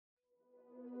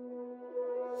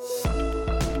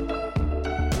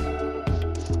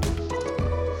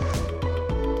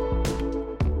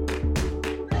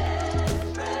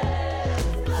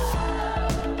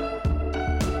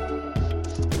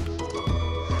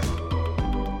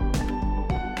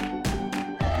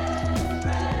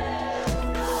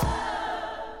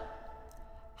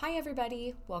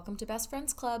everybody. Welcome to Best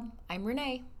Friends Club. I'm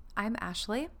Renee. I'm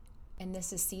Ashley. And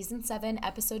this is Season 7,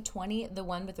 Episode 20, the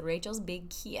one with Rachel's big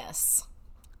kiss.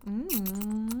 I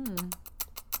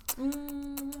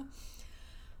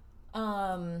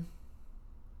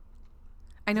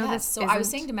know this So I was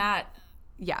saying to Matt.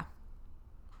 Yeah.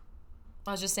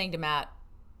 I was just saying to Matt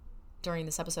during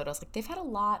this episode, I was like, they've had a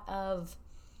lot of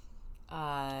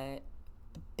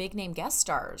big name guest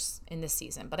stars in this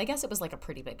season, but I guess it was like a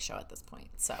pretty big show at this point.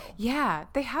 So Yeah,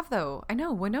 they have though. I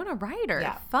know. Winona Ryder.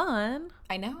 Yeah. Fun.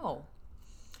 I know.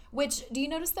 Which, do you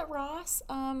notice that Ross,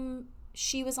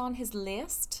 she was on his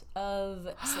list of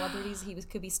celebrities he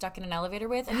could be stuck in an elevator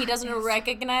with, and he doesn't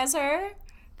recognize her?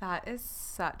 That is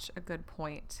such a good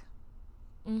point.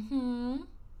 Mm-hmm.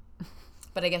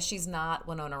 But I guess she's not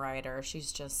Winona Ryder.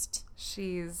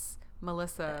 She's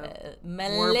Melissa.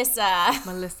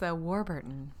 Melissa.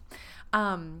 Warburton.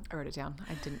 I wrote it down.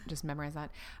 I didn't just memorize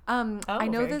that. I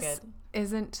know this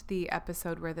isn't the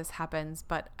episode where this happens,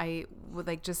 but I would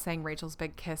like just saying Rachel's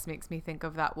big kiss makes me think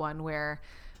of that one where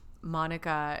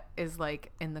Monica is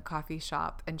like in the coffee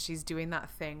shop and she's doing that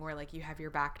thing where like you have your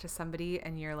back to somebody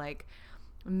and you're like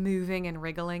moving and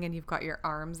wriggling and you've got your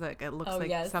arms like it looks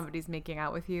somebody's making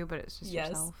out with you, but it's just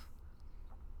yourself.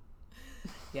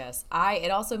 Yes.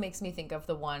 It also makes me think of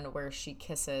the one where she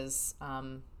kisses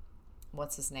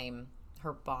what's his name?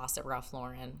 Her boss at Ralph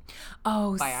Lauren.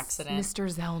 Oh, by accident. Mr.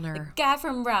 Zellner. The guy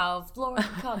from Ralph Lauren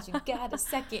called you, got a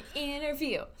second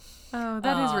interview. Oh,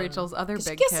 that is Rachel's other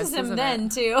big kiss. She kisses him then,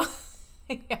 too.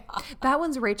 Yeah. That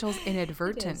one's Rachel's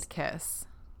inadvertent kiss.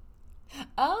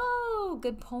 Oh,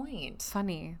 good point.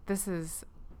 Funny. This is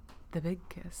the big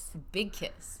kiss. Big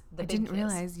kiss. I didn't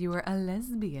realize you were a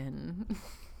lesbian.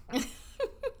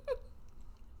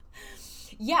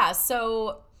 Yeah,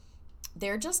 so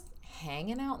they're just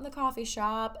hanging out in the coffee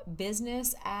shop,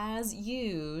 business as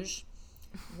usual,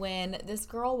 when this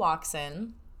girl walks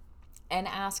in and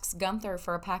asks Gunther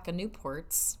for a pack of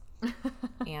Newports.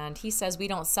 And he says, we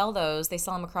don't sell those. They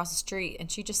sell them across the street.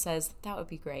 And she just says, that would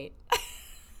be great.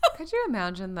 Could you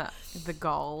imagine the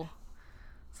gall?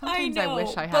 Sometimes I know, I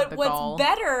wish I had the gall.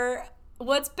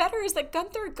 What's better is that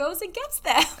Gunther goes and gets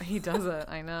them. He does it.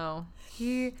 I know.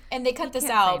 And they cut this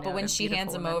out, but when she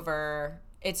hands him over,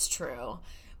 it's true.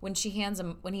 When he hands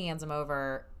him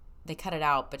over, they cut it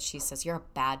out, but she says, "You're a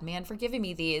bad man for giving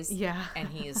me these." Yeah. And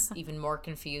he's even more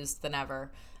confused than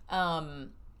ever.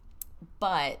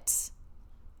 But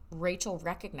Rachel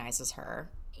recognizes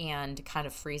her and kind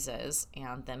of freezes,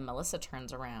 and then Melissa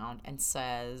turns around and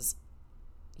says,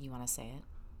 "You want to say it?"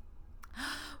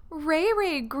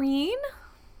 Ray Green?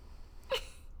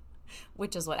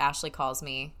 Which is what Ashley calls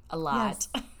me a lot.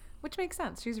 Yes. Which makes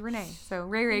sense. She's Renee. So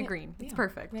Ray Green. It's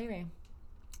perfect. Ray.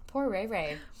 Poor Ray.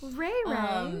 Ray.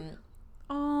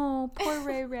 Oh, poor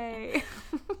Ray.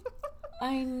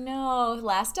 I know.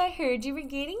 Last I heard you were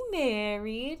getting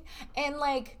married. And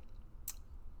like,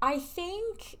 I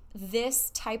think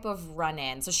this type of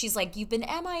run-in. So she's like, you've been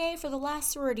MIA for the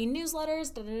last sorority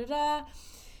newsletters.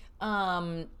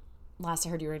 Last I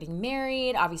heard you were getting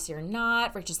married. Obviously you're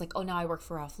not. Rachel's like, oh, now I work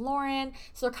for Ralph Lauren.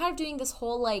 So they're kind of doing this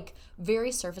whole like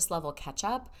very surface level catch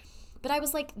up. But I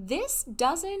was like, this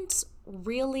doesn't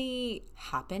really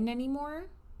happen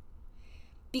anymore.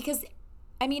 Because,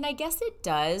 I mean, I guess it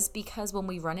does, because when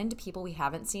we run into people we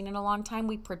haven't seen in a long time,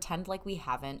 we pretend like we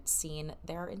haven't seen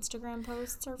their Instagram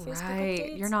posts or Facebook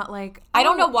updates. You're not like, I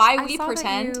don't know why we saw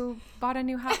pretend. That you bought a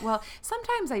new house. Well,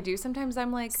 sometimes I do. Sometimes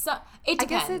I'm like, it depends. I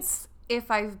guess it's if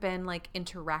I've been like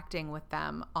interacting with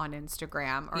them on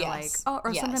Instagram or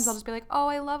sometimes I'll just be like, oh,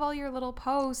 I love all your little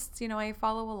posts. You know, I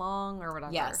follow along or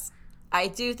whatever. Yes. I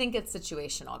do think it's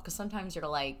situational, because sometimes you're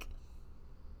like,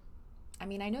 I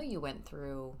mean, I know you went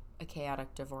through a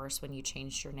chaotic divorce when you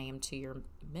changed your name to your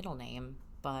middle name,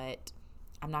 but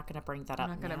I'm not going to bring that up.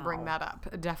 I'm not going to bring that up,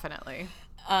 definitely.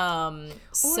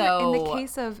 So in the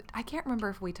case of, I can't remember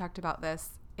if we talked about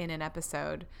this in an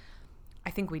episode. I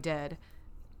think we did.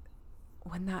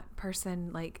 When that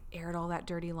person like aired all that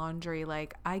dirty laundry,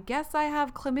 like, I guess I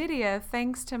have chlamydia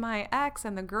thanks to my ex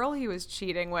and the girl he was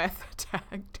cheating with.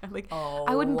 Like,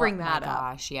 I wouldn't bring that up.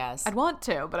 Gosh, yes. I'd want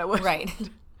to, but I wouldn't. Right.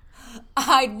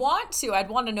 I'd want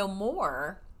to know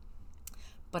more,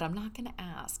 but I'm not going to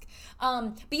ask.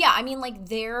 But yeah, I mean, like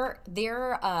their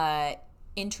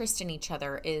interest in each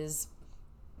other is,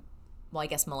 well, I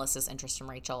guess Melissa's interest in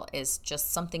Rachel is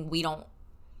just something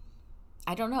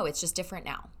I don't know. It's just different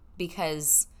now.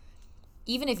 Because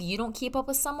even if you don't keep up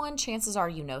with someone, chances are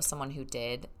you know someone who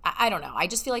did. I don't know. I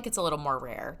just feel like it's a little more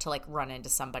rare to like run into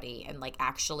somebody and like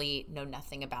actually know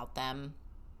nothing about them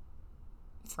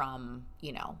from,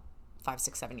 5,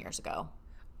 6, 7 years ago.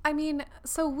 I mean,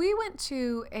 so we went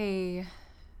to a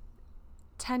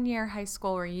 10-year high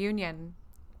school reunion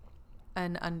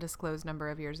an undisclosed number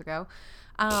of years ago.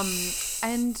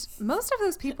 And most of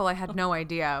those people, I had no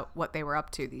idea what they were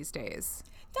up to these days.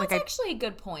 That's actually a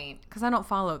good point. Because I don't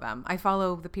follow them. I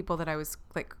follow the people that I was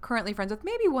like currently friends with,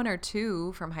 maybe one or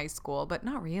two from high school, but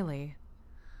not really.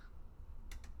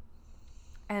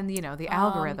 And, you know, the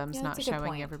algorithm's not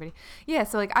showing everybody. Yeah,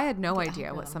 so like I had no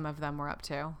idea what some of them were up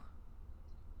to.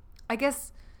 I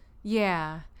guess,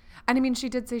 yeah. And I mean, she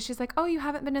did say, she's like, oh, you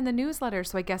haven't been in the newsletter.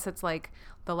 So I guess it's like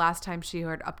the last time she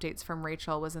heard updates from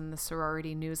Rachel was in the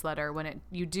sorority newsletter when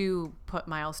you do put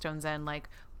milestones in, like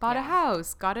bought a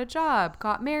house, got a job,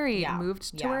 got married,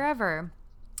 moved to wherever.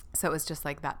 So it was just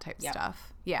like that type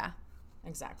stuff. Yeah.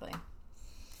 Exactly.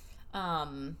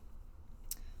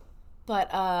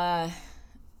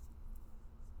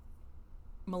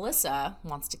 Melissa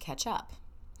wants to catch up.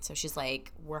 So she's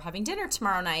like, we're having dinner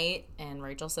tomorrow night. And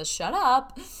Rachel says, shut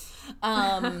up.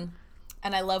 And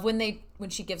I love when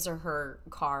she gives her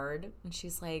card. And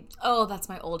she's like, oh, that's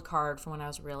my old card from when I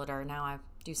was a realtor. Now I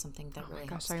do something that really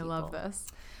helps people. I love this.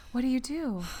 What do you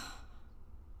do?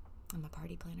 I'm a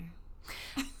party planner.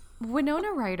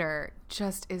 Winona Ryder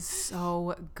just is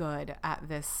so good at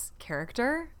this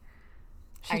character.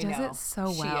 She does it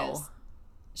so well.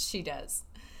 She does.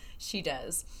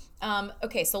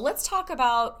 Okay, so let's talk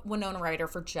about Winona Ryder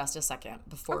for just a second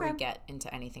before we get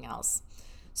into anything else.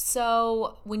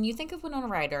 So when you think of Winona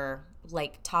Ryder,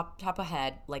 like top of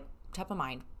head, like top of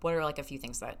mind, what are like a few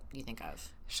things that you think of?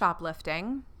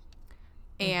 Shoplifting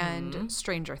and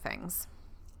Stranger Things.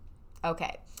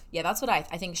 Okay. Yeah, that's what I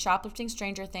think. Shoplifting,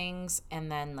 Stranger Things,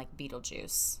 and then like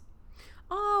Beetlejuice.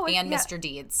 Oh, and Mr.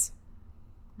 Deeds.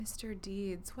 Mr.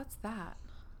 Deeds. What's that?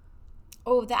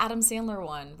 Oh, the Adam Sandler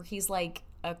one where he's like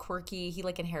a quirky, he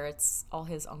like inherits all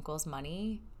his uncle's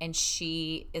money and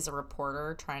she is a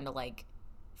reporter trying to like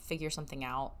figure something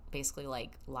out, basically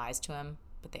like lies to him,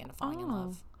 but they end up falling in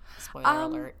love. Spoiler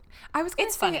alert. I was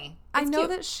gonna say, funny. I know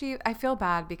that I feel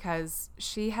bad because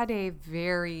she had a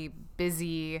very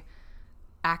busy,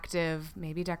 active,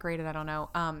 maybe decorated, I don't know,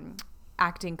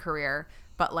 acting career.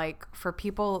 But like for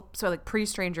people, so like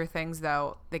pre-Stranger Things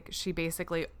though, like she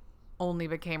basically only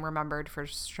became remembered for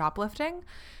shoplifting.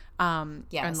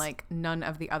 And like none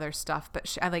of the other stuff. But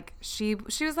she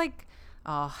was like,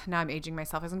 oh, now I'm aging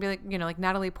myself. I was gonna be like, you know, like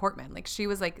Natalie Portman. Like she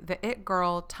was like the it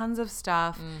girl, tons of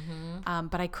stuff.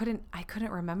 But I couldn't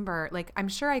remember. Like I'm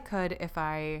sure I could if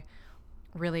I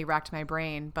really racked my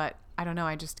brain, but I don't know.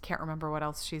 I just can't remember what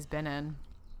else she's been in.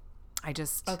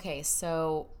 Okay,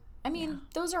 so I mean,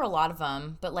 those are a lot of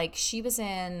them, but like she was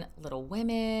in Little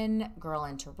Women, Girl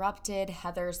Interrupted,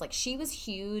 Heathers. Like she was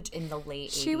huge in the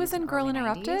late 80s. She was in Girl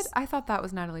Interrupted? 90s. I thought that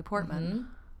was Natalie Portman.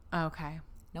 Okay.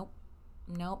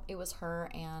 Nope. It was her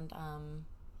and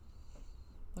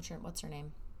what's her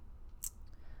name?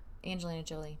 Angelina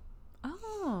Jolie.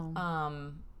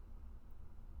 Oh.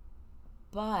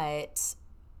 But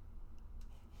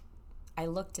I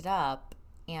looked it up,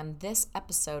 and this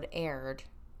episode aired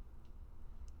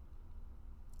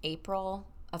April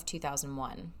of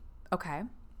 2001. Okay.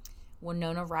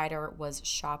 Winona Ryder was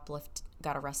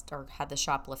got arrested or had the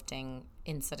shoplifting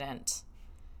incident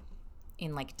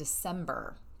in like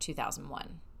December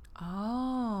 2001.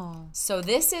 Oh. So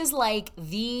this is like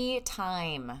the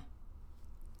time.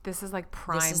 This is like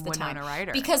prime Winona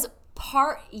Ryder. Because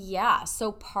part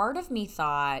of me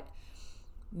thought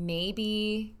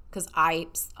maybe, because I,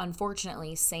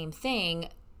 unfortunately, same thing,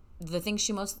 the thing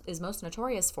she is most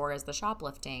notorious for is the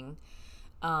shoplifting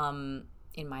in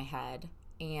my head.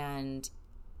 And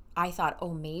I thought,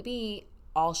 oh, maybe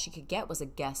all she could get was a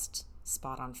guest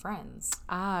spot on Friends.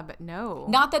 But no.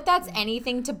 Not that that's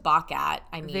anything to balk at.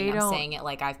 I mean, I'm saying it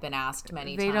like I've been asked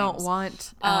many times. They don't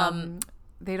want,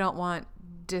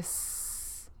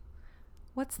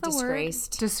 what's the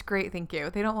disgraced. Word? Thank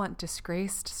you. They don't want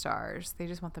disgraced stars. They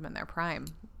just want them in their prime.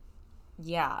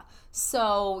 Yeah.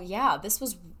 So, this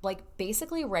was like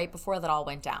basically right before that all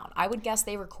went down. I would guess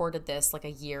they recorded this like a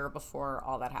year before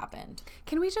all that happened.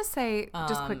 Can we just say,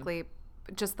 just quickly,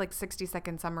 just like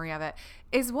 60-second summary of it,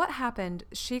 is what happened,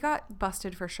 she got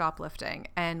busted for shoplifting.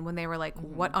 And when they were like,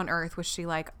 what on earth, was she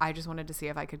like, I just wanted to see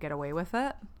if I could get away with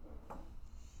it?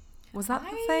 Was that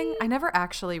the thing? I never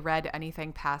actually read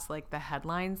anything past like the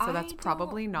headlines, so that's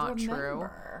probably not true.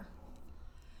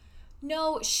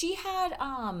 No, she had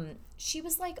she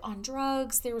was like on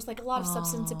drugs. There was like a lot of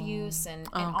substance abuse and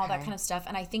all that kind of stuff.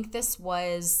 And I think this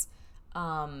was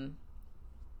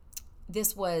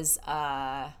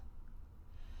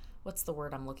what's the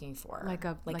word I'm looking for? Like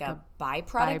a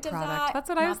byproduct of that. That's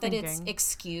what I was thinking. Not that it's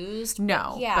excused.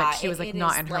 No, but she was like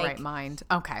not in her right mind.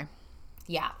 Okay.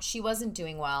 Yeah, she wasn't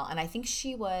doing well, and I think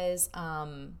she was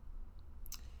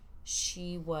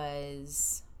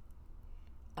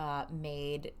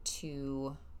made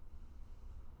to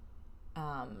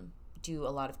do a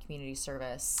lot of community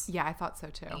service. Yeah, I thought so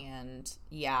too. And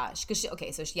yeah,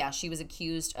 she was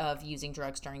accused of using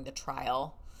drugs during the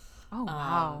trial. Oh,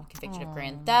 wow. Convicted of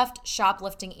grand theft,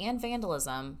 shoplifting, and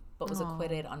vandalism, but was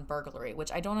acquitted on burglary,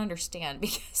 which I don't understand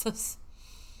because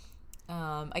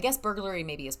I guess burglary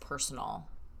maybe is personal.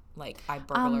 Like, I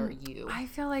burglar you. I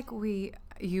feel like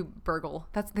you burgle.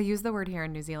 They use the word here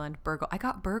in New Zealand, burgle. I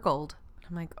got burgled.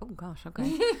 I'm like, oh gosh, okay.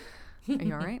 Are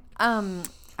you all right?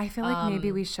 I feel like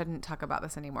maybe we shouldn't talk about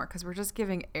this anymore because we're just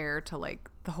giving air to like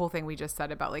the whole thing we just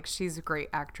said about like she's a great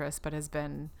actress but has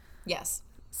been. Yes.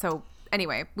 So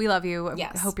anyway, we love you.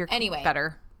 Yes. I hope you're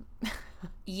better.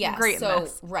 Yes. Great. So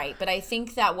right, but I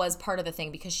think that was part of the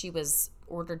thing because she was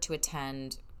ordered to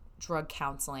attend drug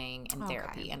counseling and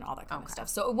therapy and all that kind of stuff.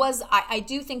 So it was. I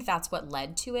do think that's what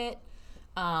led to it,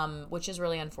 which is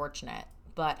really unfortunate.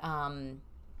 But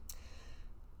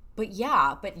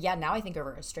yeah. Now I think of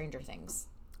her as Stranger Things.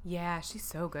 Yeah, she's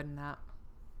so good in that.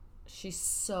 She's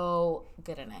so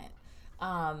good in it.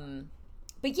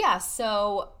 But yeah,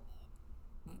 so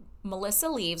Melissa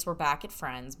leaves. We're back at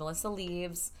Friends. Melissa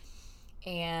leaves,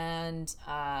 and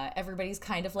everybody's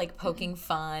kind of like poking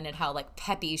fun at how like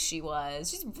peppy she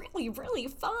was. She's really, really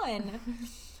fun.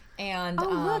 And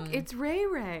look, it's Ray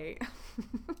Ray.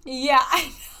 Yeah, I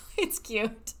know, it's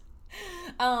cute.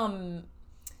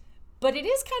 But it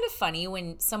is kind of funny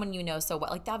when someone you know so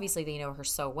well, like obviously they know her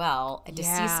so well, and to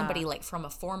see somebody like from a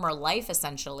former life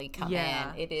essentially come in,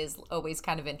 it is always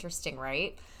kind of interesting,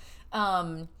 right?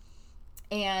 And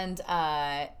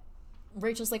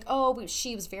Rachel's like, oh,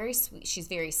 she was very sweet. She's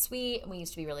very sweet, and we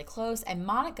used to be really close. And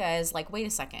Monica is like, wait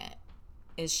a second,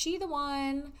 is she the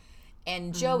one?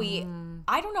 And Joey,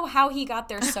 I don't know how he got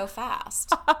there so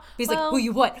fast. He's like, who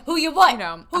you what? Who you what? You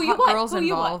know, who you what? Girls who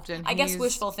you involved, what? and I guess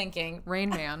wishful thinking. Rain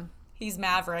Man. He's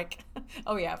Maverick.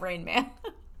 Oh yeah, Rain Man.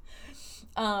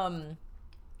 And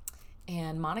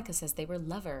Monica says they were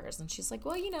lovers, and she's like,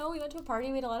 well, you know, we went to a party,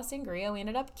 we had a lot of sangria, we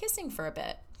ended up kissing for a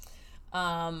bit.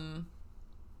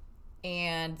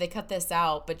 And they cut this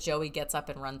out, but Joey gets up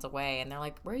and runs away, and they're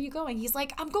like, where are you going? He's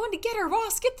like, I'm going to get her,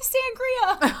 Ross, get the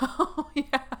sangria. Oh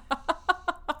yeah.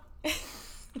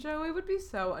 Joey would be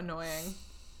so annoying.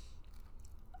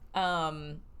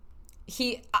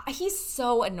 He's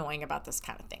so annoying about this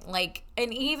kind of thing. Like,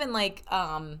 and even like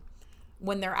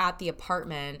when they're at the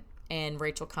apartment and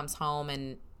Rachel comes home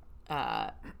and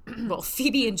well,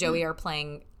 Phoebe and Joey are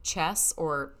playing chess,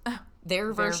 or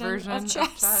their version of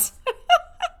chess.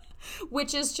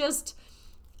 Which is just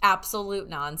absolute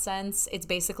nonsense. It's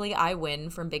basically I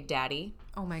win from Big Daddy.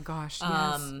 Oh my gosh,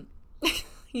 yes.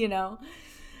 You know?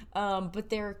 But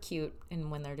they're cute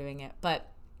and when they're doing it. But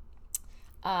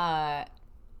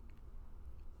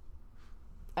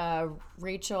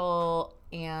Rachel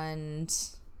and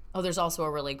there's also a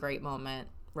really great moment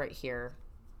right here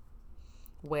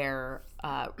where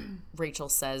Rachel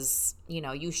says, you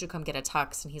know, you should come get a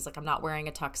tux, and he's like, I'm not wearing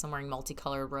a tux, I'm wearing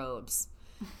multicolored robes.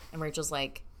 And Rachel's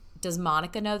like, does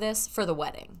Monica know this for the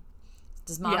wedding?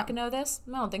 Does Monica know this?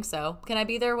 I don't think so. Can I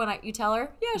be there when you tell her?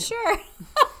 Yeah, sure.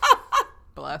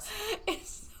 Bless.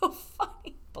 It's so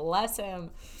funny. Bless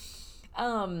him.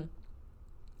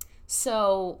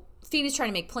 So Phoebe's trying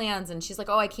to make plans, and she's like,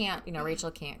 oh, I can't, you know,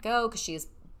 Rachel can't go because she has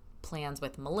plans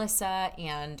with Melissa,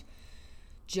 and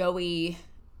Joey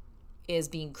is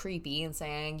being creepy and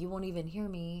saying, you won't even hear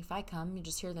me if I come, you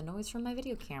just hear the noise from my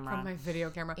video camera.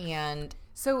 And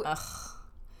so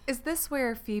is this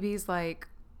where Phoebe's like,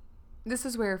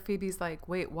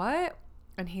 wait, what?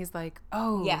 And he's like,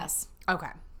 oh yes,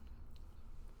 okay.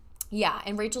 Yeah,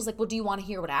 and Rachel's like, well, do you want to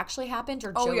hear what actually happened,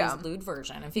 or Joey's lewd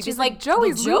version? And Phoebe's like,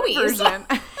 Joey's lewd version.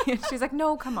 She's like,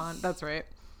 no, come on, that's right.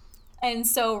 And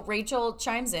so Rachel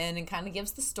chimes in and kind of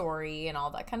gives the story and all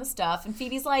that kind of stuff, and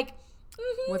Phoebe's like,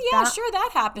 sure, that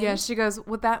happened. Yeah, she goes,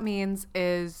 what that means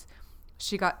is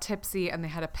she got tipsy and they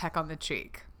had a peck on the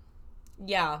cheek.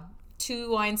 Yeah, 2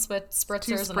 wine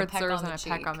spritzers and a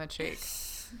peck on the cheek.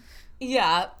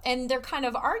 Yeah, and they're kind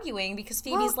of arguing because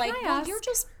Phoebe's like, well, you're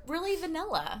just really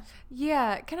vanilla.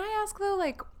 Yeah, can I ask though,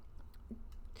 like,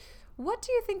 what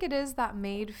do you think it is that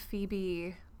made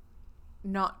Phoebe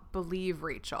not believe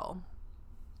Rachel?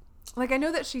 Like, I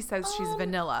know that she says she's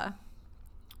vanilla.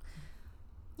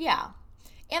 Yeah.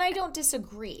 And I don't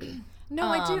disagree. No,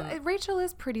 I do. Rachel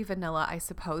is pretty vanilla, I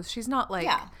suppose. She's not like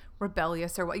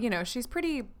rebellious or what, you know, she's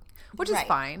pretty, which is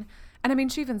fine. And I mean,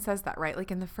 she even says that, right?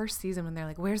 Like in the first season when they're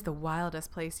like, where's the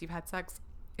wildest place you've had sex?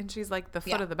 And she's like, the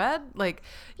foot of the bed. Like,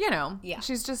 you know,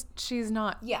 she's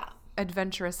not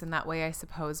adventurous in that way, I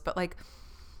suppose. But like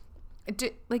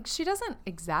she doesn't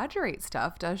exaggerate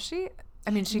stuff, does she? I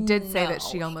mean, she did say that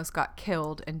she almost got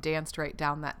killed and danced right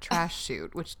down that trash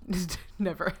chute, which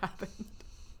never happened.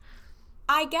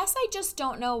 I guess I just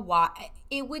don't know why.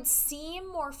 It would seem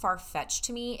more far-fetched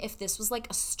to me if this was like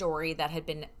a story that had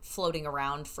been floating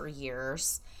around for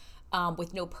years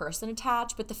with no person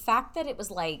attached. But the fact that it was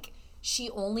like she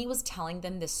only was telling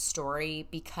them this story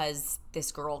because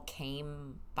this girl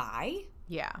came by.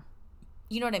 Yeah.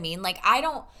 You know what I mean? Like,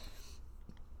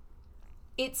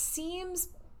 it seems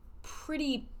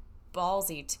pretty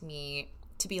ballsy to me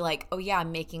to be like, oh yeah,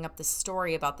 I'm making up this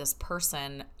story about this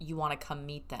person. You want to come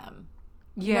meet them.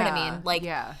 You know what I mean? Like,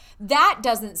 that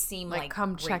doesn't seem like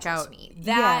come Rachel check out to me.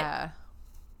 That,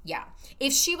 yeah.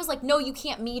 If she was like, no, you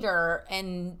can't meet her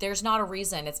and there's not a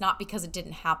reason, it's not because it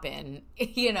didn't happen,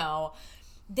 you know,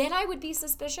 then I would be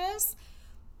suspicious.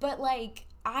 But like,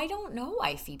 I don't know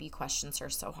why Phoebe questions her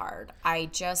so hard. I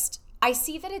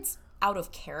see that it's out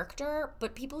of character,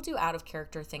 but people do out of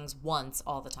character things once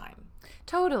all the time.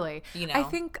 Totally. You know? I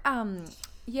think,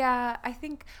 I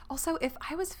think also if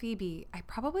I was Phoebe, I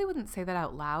probably wouldn't say that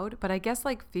out loud, but I guess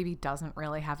like Phoebe doesn't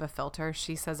really have a filter.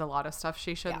 She says a lot of stuff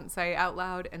she shouldn't say out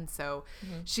loud. And so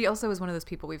she also is one of those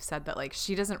people we've said that like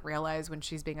she doesn't realize when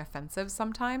she's being offensive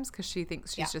sometimes because she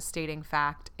thinks she's just stating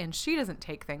fact and she doesn't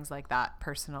take things like that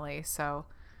personally. So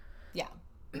yeah.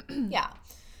 Yeah.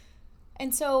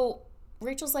 And so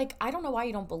Rachel's like, I don't know why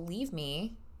you don't believe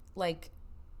me. Like,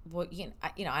 well, and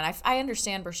I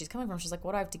understand where she's coming from. She's like,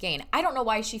 what do I have to gain? I don't know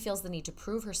why she feels the need to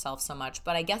prove herself so much,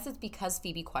 but I guess it's because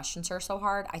Phoebe questions her so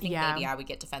hard. I think maybe I would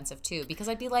get defensive too, because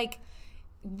I'd be like,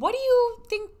 what do you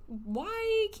think?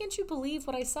 Why can't you believe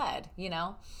what I said? You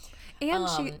know? And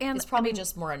it's probably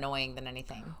just more annoying than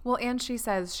anything. Well, and she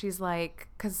says, she's like,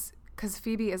 because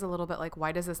Phoebe is a little bit like,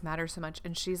 why does this matter so much?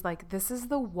 And she's like, this is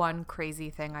the one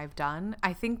crazy thing I've done.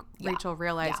 I think Rachel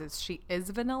realizes she is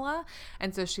vanilla.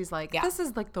 And so she's like, this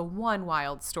is like the one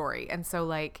wild story. And so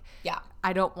like,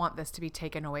 I don't want this to be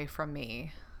taken away from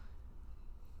me.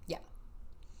 Yeah.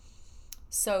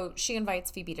 So she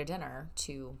invites Phoebe to dinner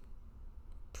to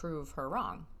prove her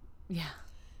wrong. Yeah.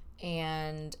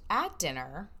 And at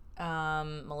dinner,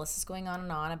 Melissa's going on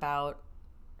and on about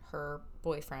her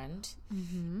boyfriend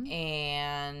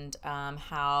and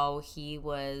how he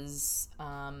was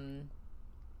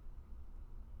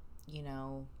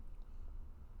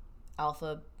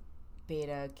alpha,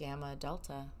 beta, gamma,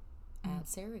 delta at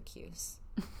Syracuse.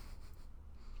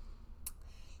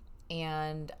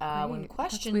 And when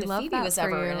questioned if Phoebe was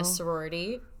ever in a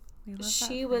sorority,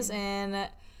 she was in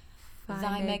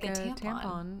Phi Mega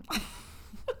Tampon.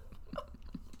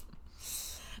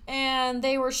 And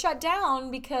they were shut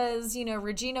down because,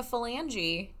 Regina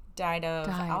Phalange died of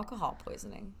alcohol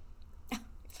poisoning.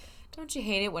 Don't you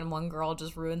hate it when one girl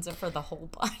just ruins it for the whole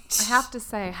bunch? I have to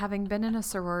say, having been in a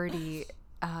sorority,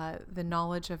 the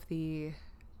knowledge of the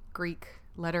Greek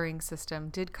lettering system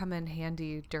did come in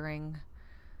handy during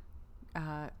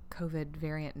COVID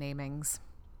variant namings.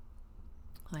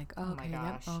 Like, oh my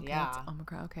gosh, it's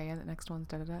Omicron. Okay, and the next one's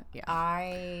da-da-da. Yeah.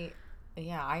 I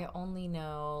only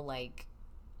know,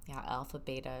 alpha,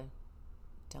 beta,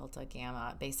 delta,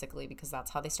 gamma, basically, because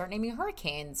that's how they start naming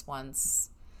hurricanes once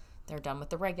they're done with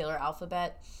the regular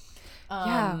alphabet.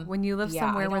 When you live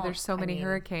somewhere where there's so many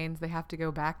hurricanes, they have to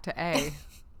go back to A.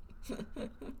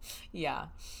 Yeah.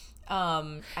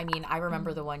 I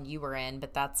remember the one you were in,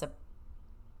 but that's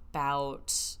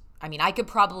about... I could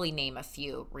probably name a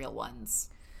few real ones.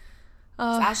 So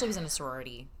Ashley was in a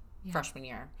sorority freshman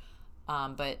year.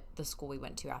 But the school we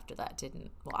went to after that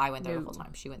didn't. Well, I went there the whole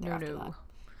time. She went there after that.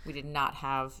 We did not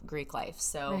have Greek life.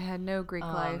 So they had no Greek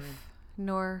life,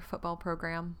 nor football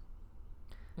program.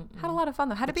 Had a lot of fun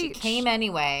though. Had a beach. Came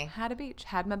anyway. Had a beach.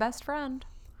 Had my best friend.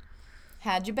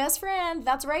 Had your best friend.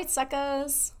 That's right,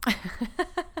 suckers.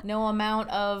 No amount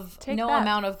of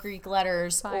Greek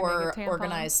letters or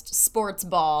organized sports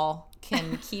ball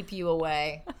can keep you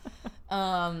away.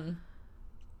 But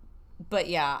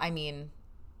yeah,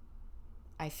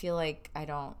 I feel like I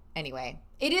don't... Anyway,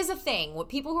 it is a thing. With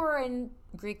people who are in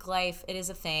Greek life, it is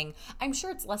a thing. I'm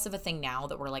sure it's less of a thing now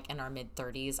that we're in our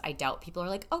mid-30s. I doubt people are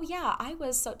like, oh yeah, I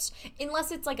was such...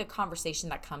 Unless it's a conversation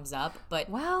that comes up. But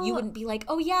you wouldn't be like,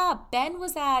 oh yeah, Ben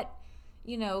was at,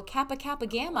 Kappa Kappa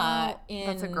Gamma in...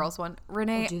 That's a girl's one.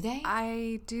 Renee, do they?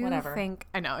 I do think...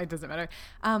 I know, it doesn't matter.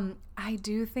 I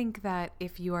do think that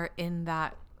if you are in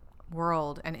that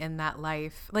world and in that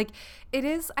life, it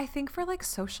is, I think, for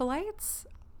socialites,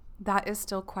 that is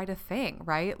still quite a thing,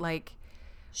 right? Like,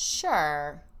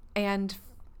 sure. And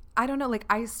I don't know, like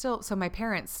so my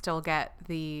parents still get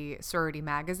the sorority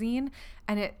magazine,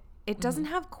 and it doesn't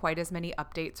have quite as many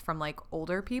updates from like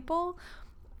older people.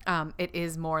 It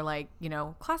is more like, you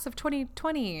know, class of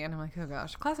 2020, and I'm like, oh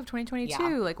gosh, class of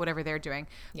 2022, like whatever they're doing.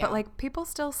 Yeah. But like people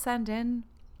still send in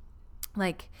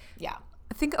like, yeah.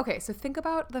 Think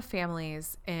about the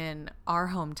families in our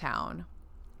hometown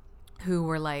who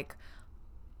were like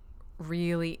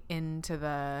really into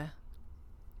the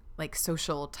like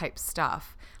social type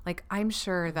stuff. Like I'm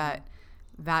sure that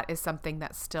is something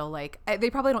that's still like, they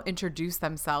probably don't introduce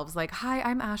themselves like, hi,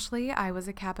 I'm Ashley, I was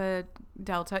a Kappa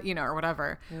Delta, you know, or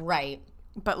whatever. Right.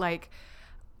 But like,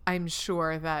 I'm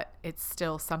sure that it's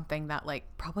still something that like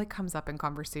probably comes up in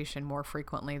conversation more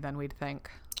frequently than we'd think.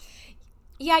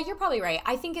 Yeah, you're probably right.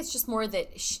 I think it's just more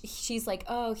that she's like,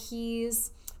 oh,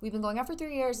 we've been going out for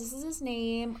 3 years. This is his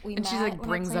name. And she like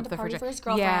brings up the party for his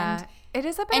girlfriend. Yeah, it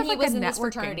is a bit of like a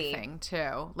networking thing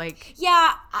too. Like,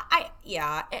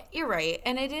 yeah, you're right.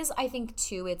 And it is, I think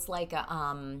too, it's like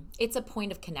it's a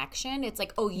point of connection. It's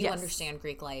like, oh, you understand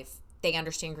Greek life. They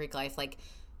understand Greek life. Like,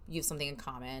 you have something in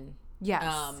common.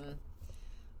 Yes.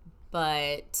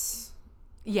 But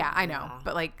yeah, I know.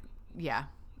 But like, yeah.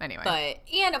 Anyway. But,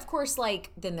 and of course, like,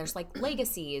 then there's like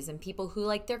legacies and people who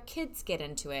like their kids get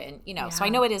into it. And, you know, so I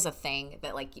know it is a thing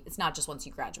that like, it's not just once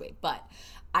you graduate, but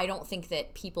I don't think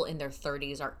that people in their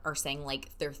 30s are saying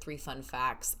like their 3 fun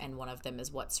facts and one of them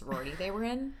is what sorority they were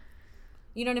in.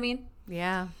 You know what I mean?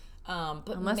 Yeah.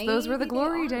 But unless those were the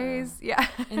glory days. Yeah.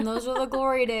 And those were the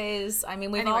glory days. I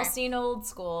mean, we've all seen Old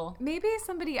School. Maybe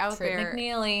somebody out there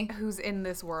McNeely who's in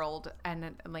this world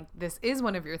and like this is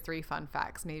one of your 3 fun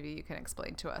facts. Maybe you can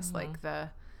explain to us like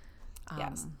the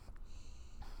yes.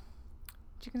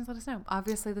 You can let us know.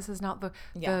 Obviously this is not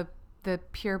the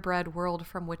purebred world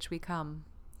from which we come.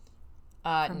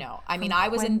 No. I mean, I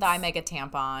was in Thy Mega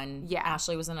Tampon. Yeah.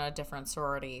 Ashley was in a different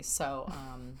sorority. So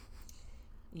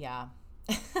yeah.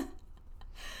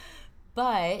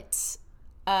 But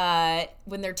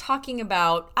when they're talking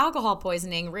about alcohol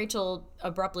poisoning, Rachel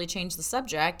abruptly changed the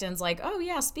subject and is like, oh,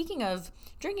 yeah, speaking of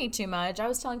drinking too much, I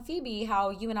was telling Phoebe how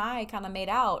you and I kind of made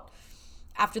out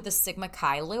after the Sigma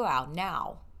Chi luau.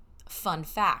 Now, fun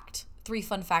fact, 3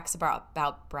 fun facts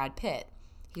about Brad Pitt.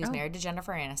 He was married to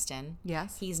Jennifer Aniston.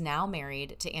 Yes. He's now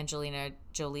married to Angelina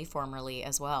Jolie formerly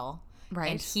as well. Right.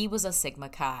 And he was a Sigma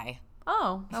Chi.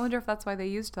 Oh, I wonder if that's why they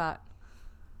used that.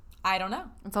 I don't know.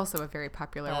 It's also a very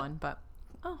popular one, but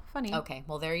funny. Okay,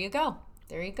 well, there you go.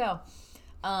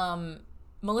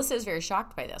 Melissa is very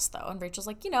shocked by this, though. And Rachel's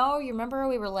like, you remember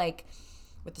we were like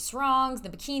with the sarongs, the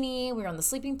bikini, we were on the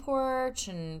sleeping porch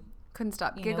and couldn't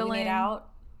stop giggling. We made out.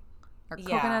 Our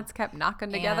coconuts kept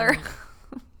knocking together.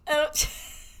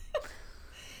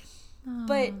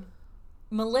 But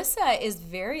Melissa is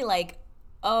very like,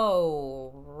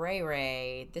 oh,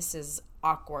 Ray, this is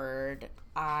awkward.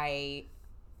 I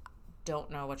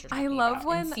don't know what you're talking about.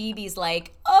 When and Phoebe's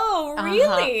like, oh,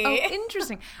 really? Oh,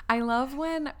 interesting. I love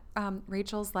when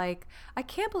Rachel's like, I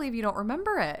can't believe you don't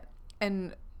remember it.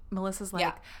 And Melissa's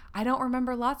like, I don't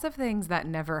remember lots of things that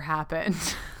never happened.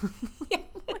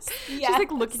 She's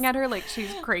like looking at her like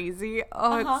she's crazy.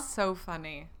 Oh, it's so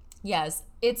funny. Yes,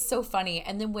 it's so funny.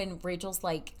 And then when Rachel's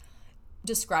like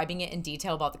describing it in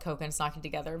detail about the coconuts knocking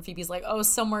together, and Phoebe's like, oh,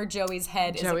 somewhere Joey's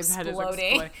head is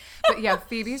exploding. But yeah,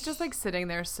 Phoebe's just like sitting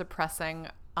there suppressing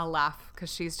a laugh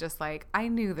because she's just like, I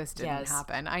knew this didn't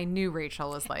happen. I knew Rachel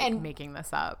was like making this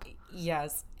up.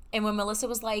 Yes. And when Melissa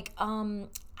was like,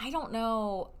 I don't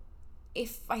know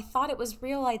if I thought it was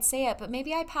real, I'd say it, but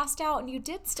maybe I passed out and you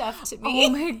did stuff to me. Oh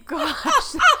my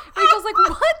gosh. Rachel's like,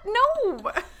 what?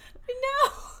 No.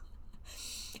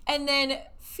 And then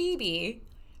Phoebe,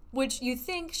 which you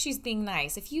think she's being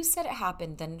nice. If you said it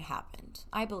happened, then it happened.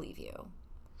 I believe you.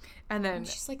 And then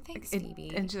she's like, thanks,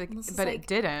 Phoebe. And she's like, but it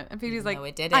didn't. And Phoebe's like, no,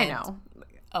 it didn't. I know.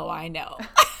 Oh, I know.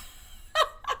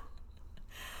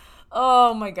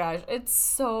 Oh my gosh. It's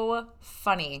so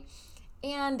funny.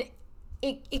 And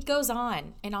it goes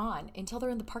on and on until they're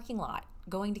in the parking lot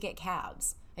going to get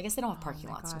cabs. I guess they don't have parking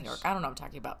lots in New York. I don't know what I'm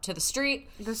talking about. To the street.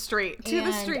 The street.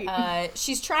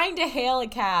 She's trying to hail a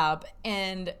cab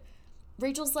and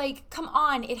Rachel's like, come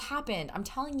on, it happened. I'm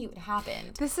telling you it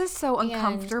happened. This is so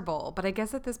uncomfortable. But I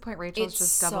guess at this point, Rachel's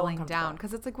just doubling down.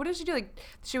 Because it's like, what did she do? Like,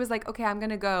 she was like, okay, I'm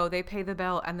going to go. They pay the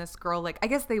bill. And this girl, like, I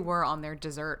guess they were on their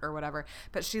dessert or whatever.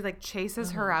 But she, like,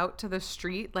 chases her out to the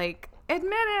street. Like,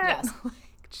 admit it. Yes.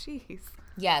 Jeez.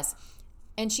 Yes.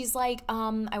 And she's like,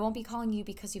 I won't be calling you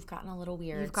because you've gotten a little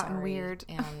weird. You've gotten weird.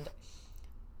 And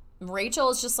Rachel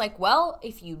is just like, well,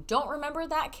 if you don't remember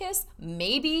that kiss,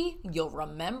 maybe you'll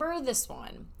remember this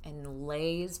one. And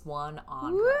lays one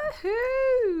on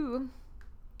her.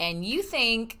 And you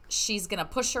think she's going to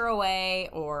push her away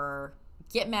or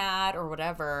get mad or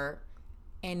whatever.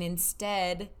 And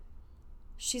instead,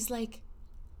 she's like,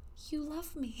 you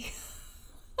love me.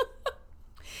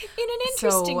 In an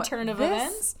interesting turn of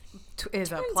events.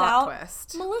 Is a plot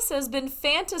twist. Melissa's been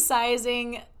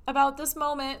fantasizing about this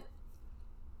moment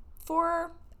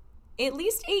for at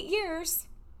least 8 years.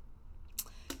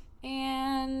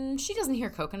 And she doesn't hear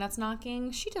coconuts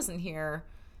knocking. She doesn't hear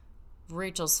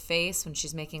Rachel's face when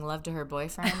she's making love to her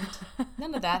boyfriend.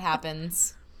 None of that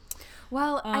happens.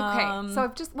 Well, okay.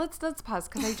 So let's pause,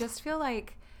 because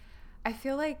I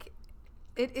feel like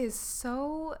it is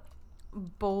so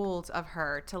bold of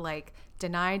her to like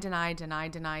deny,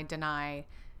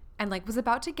 and like was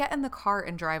about to get in the car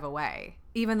and drive away,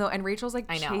 even though, and Rachel's like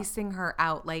chasing her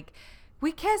out, like,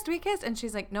 we kissed, and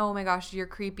she's like, no, oh my gosh, you're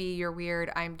creepy, you're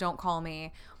weird, don't call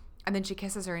me. And then she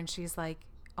kisses her and she's like,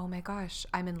 oh my gosh,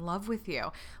 I'm in love with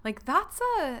you. Like,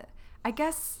 I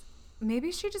guess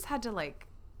maybe she just had to like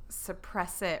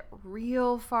suppress it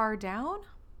real far down.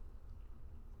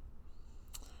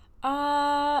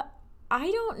 I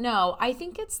don't know. I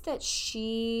think it's that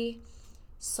she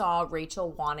saw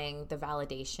Rachel wanting the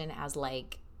validation as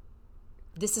like,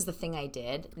 this is the thing I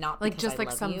did, not like because just I like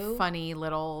love some you. funny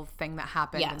little thing that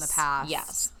happened in the past.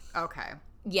 Yes. Okay.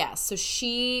 Yes. So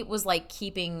she was like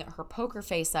keeping her poker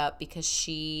face up because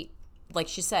she, like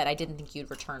she said, I didn't think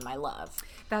you'd return my love.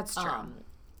 That's true.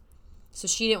 So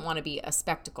she didn't want to be a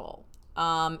spectacle.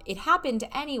 It happened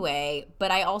anyway, but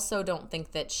I also don't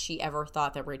think that she ever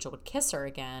thought that Rachel would kiss her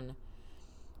again.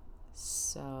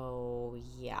 So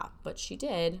yeah, but she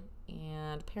did,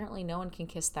 and apparently no one can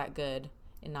kiss that good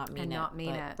and not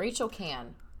mean it. Rachel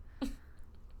can.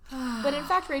 But in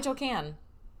fact, Rachel can.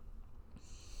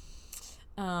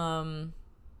 Yeah.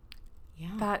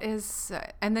 That is,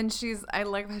 and then I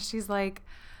like that she's like,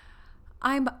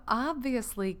 I'm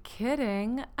obviously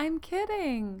kidding. I'm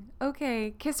kidding.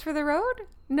 Okay, kiss for the road?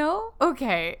 No?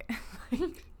 Okay.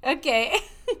 Okay.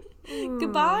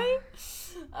 Goodbye.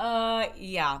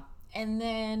 Yeah. And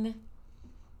then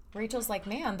Rachel's like,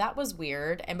 man, that was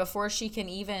weird. And before she can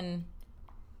even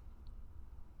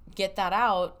get that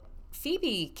out,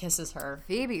 Phoebe kisses her.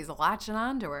 Phoebe's latching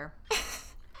onto her.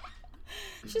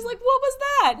 She's like, what was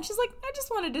that? And she's like, I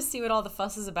just wanted to see what all the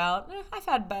fuss is about. I've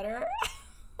had better.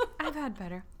 I've had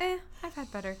better.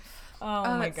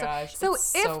 Oh my gosh. So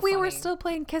if we were still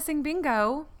playing Kissing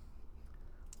Bingo.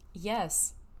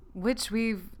 Yes. Which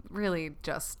we've really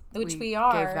just we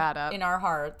are gave that up. In our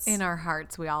hearts. In our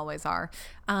hearts, we always are.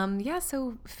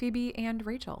 So Phoebe and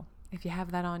Rachel, if you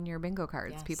have that on your bingo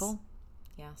cards, people.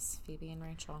 Yes, Phoebe and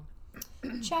Rachel.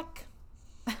 Check.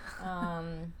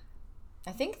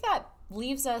 I think that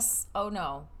leaves us, oh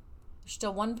no, there's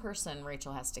still one person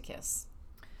Rachel has to kiss.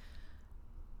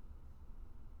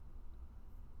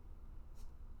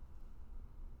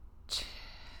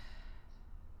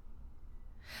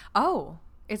 Oh,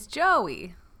 it's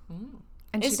Joey.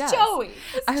 And it's Joey.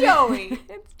 It's Joey.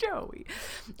 It's Joey.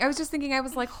 I was just thinking, I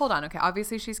was like, hold on. Okay,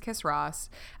 obviously she's kissed Ross.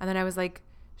 And then I was like,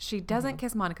 she doesn't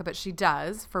kiss Monica, but she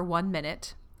does for 1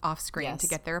 minute off screen to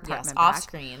get their apartment back. Off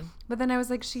screen. But then I was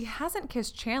like, she hasn't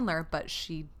kissed Chandler, but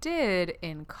she did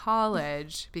in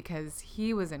college because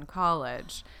he was in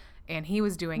college and he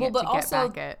was doing it to get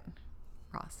back at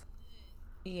Ross.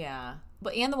 Yeah.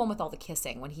 But and the one with all the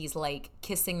kissing, when he's like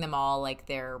kissing them all like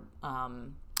they're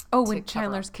when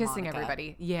Chandler's kissing Monica.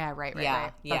 Everybody. Yeah, right.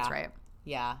 Yeah. That's right.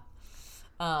 Yeah.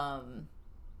 So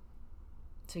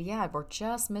yeah, we're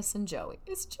just missing Joey.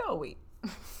 It's Joey.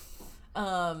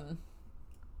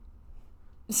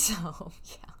 So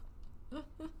yeah.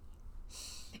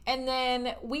 And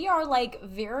then we are like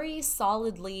very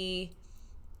solidly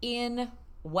in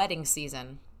wedding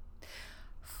season.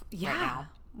 Yeah, right now.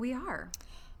 We are.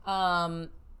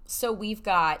 So we've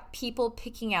got people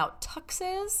picking out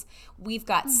tuxes. We've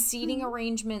got seating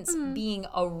arrangements being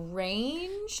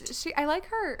arranged. I like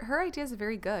her idea is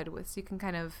very good. So you can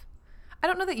kind of, I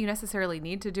don't know that you necessarily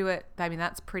need to do it. I mean,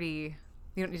 that's pretty,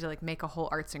 you don't need to like make a whole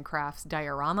arts and crafts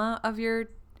diorama of your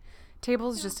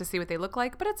tables just to see what they look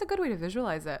like, but it's a good way to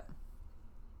visualize it.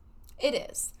 It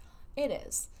is.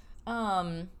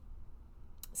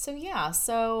 So yeah,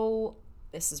 so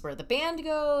this is where the band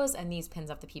goes, and these pins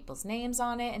have the people's names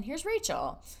on it. And here's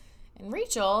Rachel. And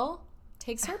Rachel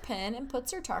takes her pin and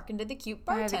puts her talking to the cute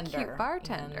bartender. The cute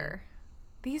bartender.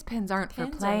 These pins aren't for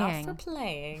playing. Are not for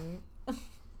playing.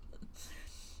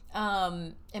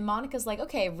 And Monica's like,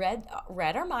 okay, red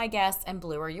are my guests and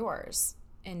blue are yours.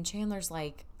 And Chandler's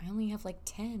like, I only have like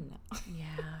 10. Yeah,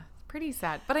 pretty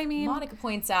sad. But I mean, Monica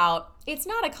points out, it's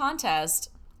not a contest,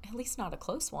 at least not a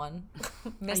close one.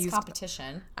 Missed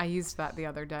competition. I used that the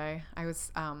other day. I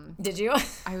was Did you?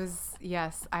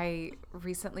 Yes, I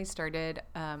recently started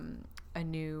a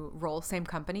new role, same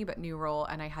company but new role,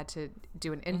 and I had to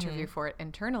do an interview for it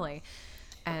internally.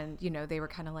 And, they were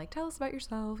kind of like, tell us about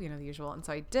yourself, the usual. And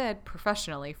so I did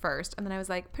professionally first. And then I was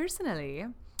like, personally,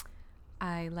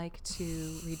 I like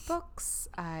to read books.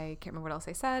 I can't remember what else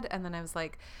I said. And then I was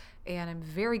like, and I'm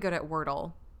very good at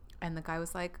Wordle. And the guy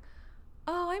was like,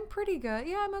 oh, I'm pretty good.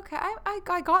 Yeah, I'm okay.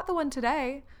 I got the one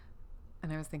today.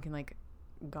 And I was thinking like,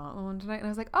 got the one tonight? And I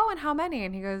was like, oh, and how many?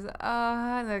 And he goes,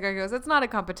 and the guy goes, it's not a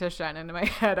competition. And in my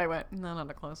head, I went, no,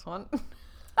 not a close one.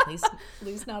 At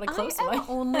least not a close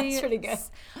one. That's pretty good.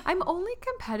 I'm only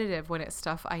competitive when it's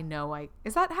stuff I know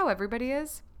is that how everybody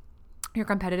is? You're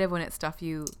competitive when it's stuff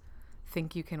you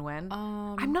think you can win?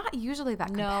 I'm not usually that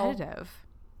competitive.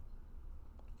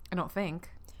 I don't think.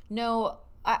 No,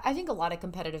 I think a lot of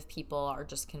competitive people are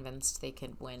just convinced they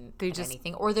can win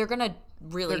anything, or they're gonna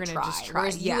really try.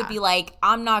 Whereas you would be like,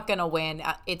 I'm not gonna win.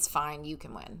 It's fine. You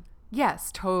can win. Yes,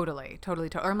 totally.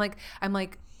 Or I'm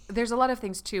like, there's a lot of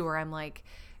things too where I'm like,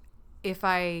 if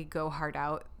I go hard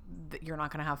out, you're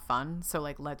not gonna have fun. So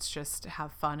like, let's just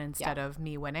have fun instead of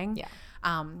me winning. Yeah.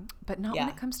 But not when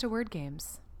it comes to word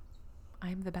games.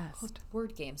 I'm the best.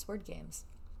 Word games.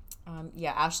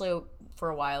 Ashley for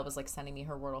a while was like sending me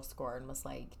her Wordle score and was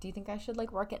like, do you think I should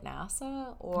like work at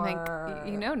NASA or like,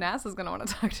 NASA's gonna want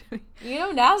to talk to me.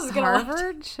 NASA's gonna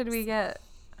Harvard? Should we get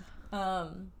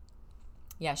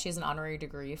yeah, she has an honorary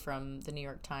degree from the New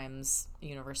York Times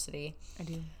University. I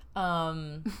do.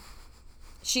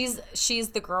 She's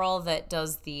the girl that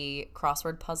does the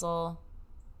crossword puzzle.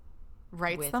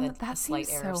 Writes with them. A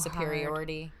slight air of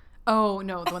superiority. Hard. Oh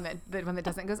no, the one that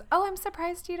doesn't goes, oh, I'm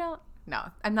surprised you don't. No,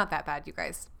 I'm not that bad, you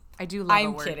guys. I do love a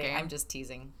word game. I'm kidding. I'm just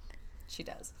teasing. She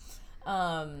does.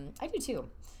 I do too.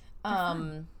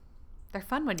 They're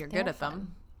fun when you're good at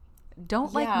them.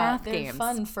 Don't like math games. They're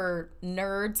fun for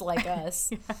nerds like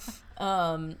us.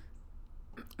 But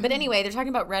anyway, they're talking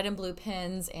about red and blue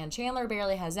pins, and Chandler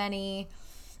barely has any.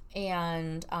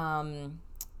 And,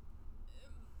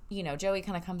 Joey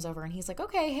kind of comes over and he's like,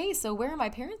 okay, hey, so where are my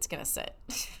parents going to sit?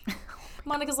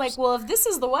 Monica's like, well, if this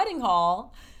is the wedding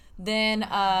hall, then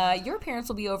your parents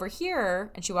will be over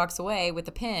here. And she walks away with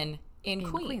the pin in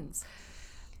Queens.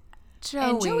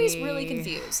 And Joey's really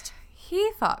confused.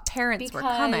 He thought parents were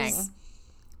coming.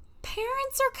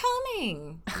 Parents are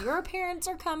coming. Your parents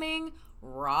are coming.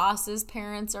 Ross's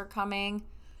parents are coming.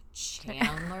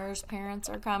 Chandler's parents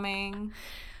are coming.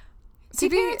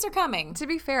 Parents are coming. To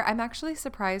be fair, I'm actually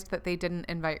surprised that they didn't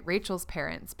invite Rachel's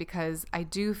parents, because I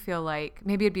do feel like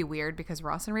maybe it'd be weird because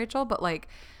Ross and Rachel, but like,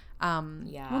 well,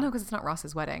 no, because it's not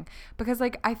Ross's wedding. Because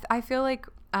like I feel like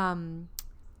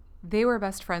they were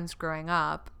best friends growing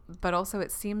up, but also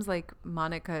it seems like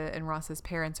Monica and Ross's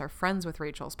parents are friends with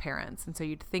Rachel's parents, and so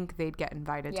you'd think they'd get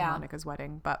invited to Monica's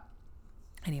wedding. But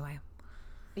anyway.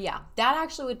 Yeah, that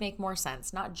actually would make more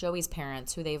sense. Not Joey's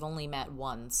parents, who they've only met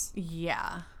once.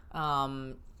 Yeah.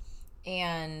 And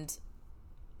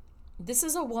this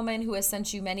is a woman who has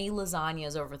sent you many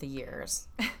lasagnas over the years.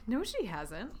 No, she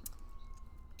hasn't.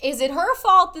 Is it her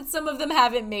fault that some of them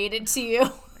haven't made it to you?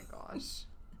 Oh my gosh.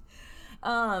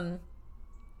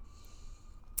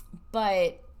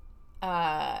 But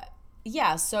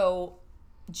so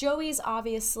Joey's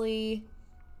obviously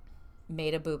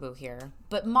made a boo-boo here.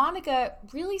 But Monica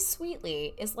really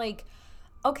sweetly is like,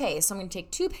 okay, so I'm going to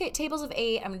take 2 tables of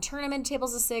 8. I'm going to turn them into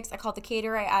tables of 6. I called the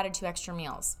caterer. I added 2 extra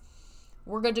meals.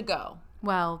 We're good to go.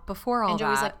 Well, before all and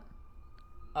Joey's that, like,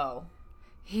 oh.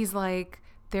 He's like,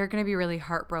 they're going to be really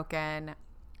heartbroken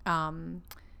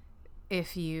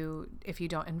if you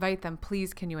don't invite them.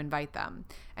 Please, can you invite them?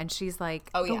 And she's like,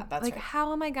 oh yeah, that's like,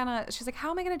 right. She's like,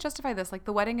 how am I going to justify this? Like,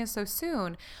 the wedding is so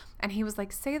soon. And he was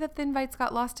like, say that the invites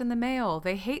got lost in the mail.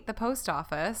 They hate the post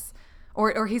office.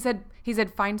 Or he said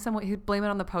find someone who'd blame it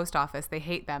on the post office. They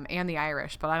hate them and the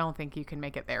Irish, but I don't think you can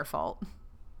make it their fault.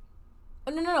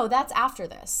 Oh, no, that's after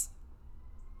this.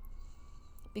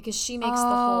 Because she makes the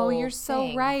whole you're so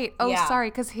thing. right. Oh, yeah. Sorry,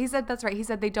 because he said, that's right. He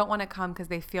said they don't want to come because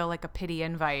they feel like a pity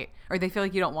invite, or they feel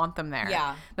like you don't want them there.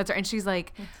 Yeah. That's right. And she's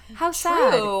like, how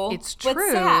sad. It's true,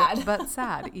 but sad. But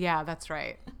sad. Yeah, that's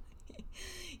right.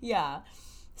 Yeah.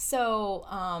 So,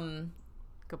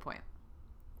 good point.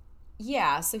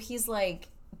 Yeah, so he's like,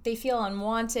 they feel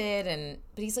unwanted,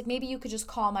 but he's like, maybe you could just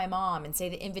call my mom and say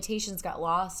the invitations got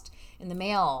lost in the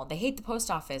mail. They hate the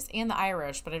post office and the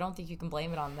Irish, but I don't think you can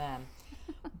blame it on them.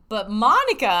 But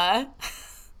Monica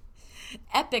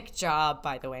Epic job,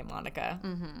 by the way, Monica.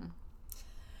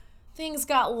 Things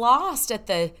got lost at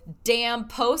the damn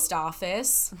post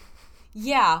office.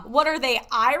 Yeah. What are they,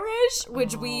 Irish?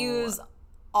 Which we use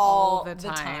all the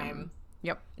time.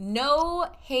 Yep.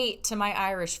 No hate to my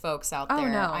Irish folks out there. Oh,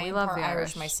 no. I am love part the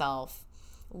Irish myself.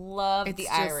 Love the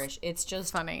Irish. It's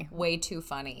just funny. Way too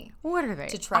funny. What are they?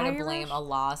 To try to blame a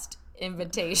lost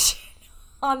invitation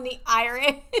on the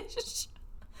Irish.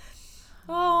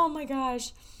 Oh my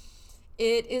gosh.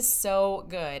 It is so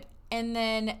good. And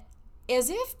then, as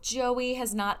if Joey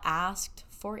has not asked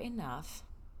for enough,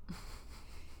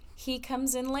 he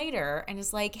comes in later and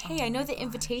is like, hey, I know the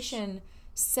invitation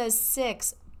says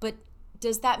 6, but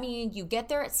does that mean you get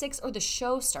there at 6 or the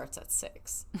show starts at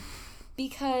 6?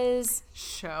 Because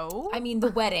show? I mean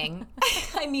the wedding.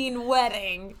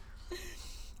 Wedding.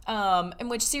 In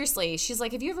which, seriously, she's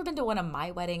like, have you ever been to one of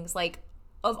my weddings? Like,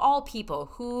 of all people,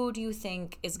 who do you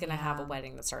think is gonna have a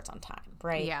wedding that starts on time,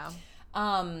 right? Yeah.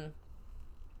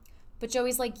 But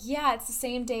Joey's like, yeah, it's the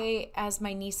same day as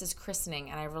my niece's christening,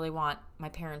 and I really want my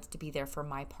parents to be there for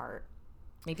my part.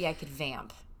 Maybe I could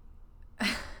vamp.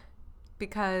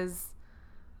 Because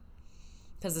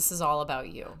this is all about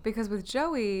you. Because with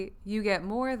Joey, you get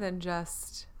more than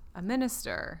just a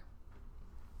minister.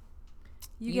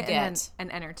 You get an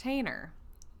entertainer.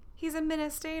 He's a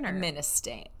ministainer.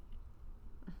 Minister.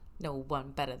 No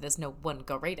one better. There's no one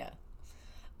greater.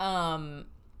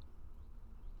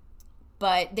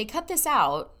 But they cut this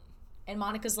out, and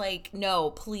Monica's like,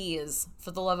 no, please, for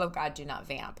the love of God, do not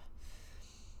vamp.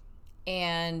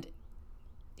 And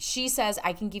she says,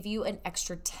 I can give you an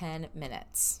extra 10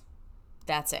 minutes.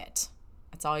 That's it.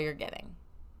 That's all you're getting.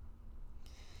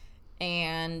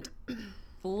 And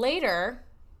later,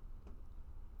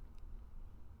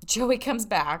 Joey comes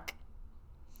back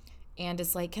and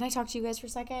is like, can I talk to you guys for a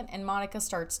second? And Monica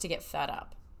starts to get fed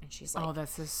up. And she's like, oh,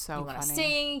 this is so funny. You want to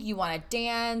sing? You want to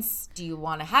dance? Do you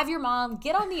want to have your mom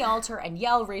get on the altar and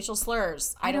yell racial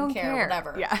slurs? I don't care.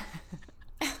 Whatever. Yeah.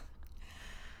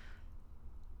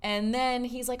 And then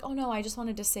he's like, oh, no, I just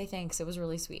wanted to say thanks. It was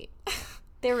really sweet.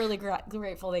 They're really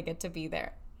grateful they get to be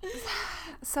there.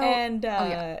 So, and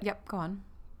Yep, go on.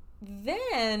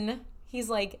 Then he's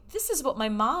like, this is what my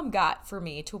mom got for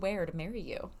me to wear to marry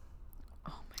you.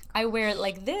 Oh my God. I wear it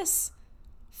like this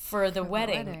for the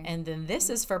wedding, and then this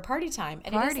is for party time.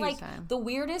 And it is like the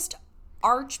weirdest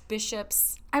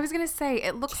archbishop's I was going to say,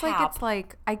 it looks like it's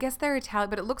like, I guess they're Italian,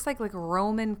 but it looks like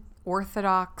Roman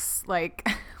Orthodox, like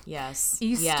yes,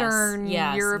 Eastern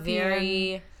European.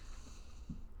 Very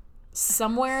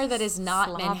somewhere that is not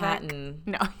Slavic. Manhattan.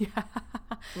 No, yeah.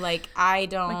 Like, I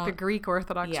don't... Like the Greek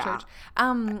Orthodox Church.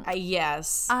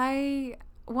 Yes. I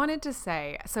wanted to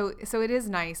say, so it is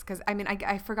nice, because, I mean,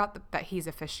 I forgot that he's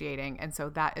officiating, and so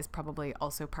that is probably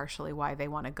also partially why they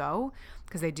want to go,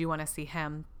 because they do want to see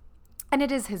him. And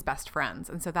it is his best friends,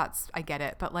 and so I get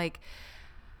it. But, like,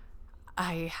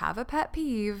 I have a pet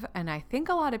peeve, and I think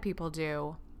a lot of people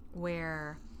do,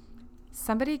 where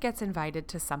somebody gets invited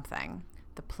to something.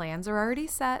 The plans are already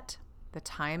set. The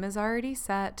time is already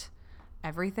set.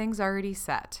 Everything's already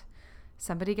set.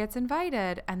 Somebody gets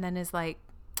invited and then is like,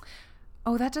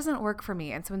 oh, that doesn't work for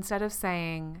me. And so instead of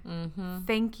saying,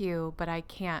 thank you, but I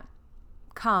can't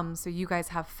come, so you guys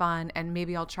have fun and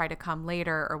maybe I'll try to come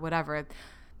later or whatever,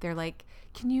 they're like,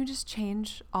 can you just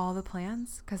change all the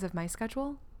plans because of my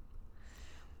schedule?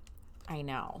 I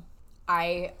know.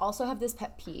 I also have this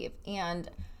pet peeve, and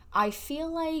I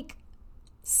feel like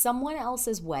someone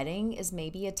else's wedding is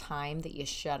maybe a time that you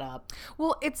shut up.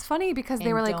 Well, it's funny because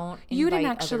they were like, you didn't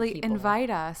actually invite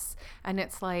us. And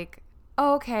it's like,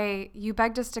 oh, okay, you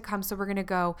begged us to come, so we're going to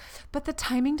go. But the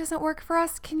timing doesn't work for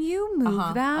us. Can you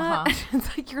move that?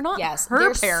 It's like, you're not her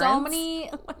there's parents. So many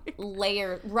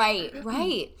layers.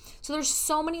 Right. So there's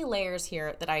so many layers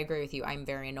here that I agree with you. I'm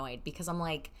very annoyed because I'm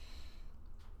like,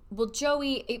 well,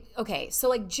 Joey, okay, so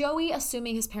like Joey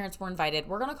assuming his parents were invited,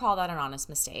 we're going to call that an honest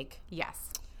mistake. Yes.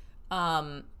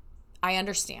 I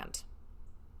understand.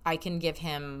 I can give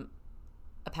him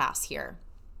a pass here.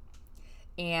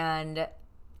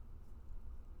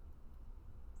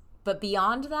 But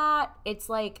beyond that, it's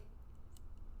like,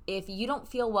 if you don't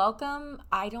feel welcome,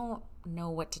 I don't know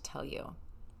what to tell you.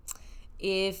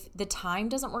 If the time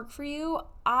doesn't work for you,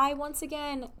 I, once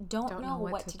again, don't know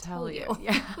what to tell you.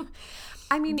 Yeah.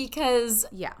 I mean, because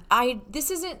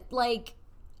this isn't like,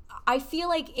 I feel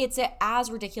like it's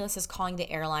as ridiculous as calling the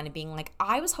airline and being like,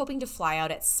 I was hoping to fly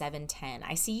out at 7:10.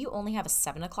 I see you only have a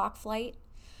 7 o'clock flight.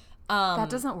 That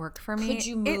doesn't work for me. Could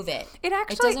you move it? It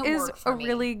actually is a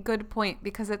really good point,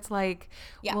 because it's like,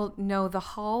 well, no, the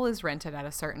hall is rented at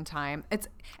a certain time.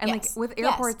 Like with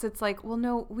airports, it's like, well,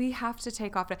 no, we have to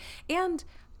take off. And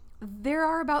there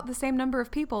are about the same number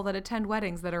of people that attend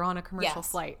weddings that are on a commercial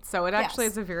flight. So it actually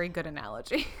is a very good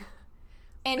analogy.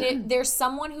 And there's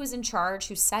someone who's in charge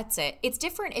who sets it. It's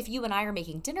different if you and I are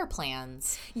making dinner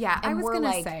plans. Yeah, and I was going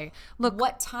to say, look,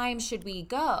 what time should we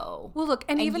go? Well, look,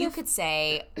 and even you could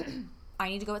say, I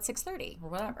need to go at 6:30 or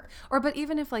whatever. But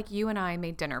even if like you and I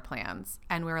made dinner plans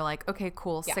and we were like, okay,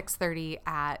 cool, 6:30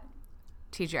 at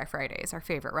TGI Fridays, our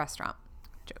favorite restaurant.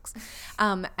 Jokes.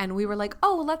 And we were like,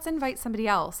 oh, let's invite somebody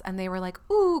else. And they were like,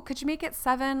 ooh, could you make it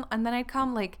 7? And then I'd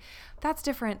come. Like, that's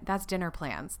different. That's dinner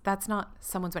plans. That's not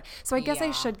someone's wedding. So I guess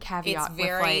I should caveat it's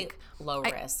very with like low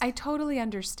risk. I totally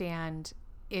understand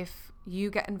if you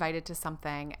get invited to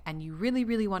something and you really,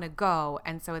 really want to go.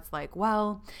 And so it's like,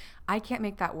 well, I can't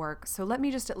make that work. So let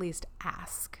me just at least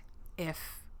ask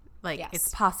if it's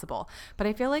possible. But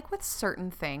I feel like with certain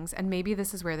things, and maybe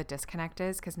this is where the disconnect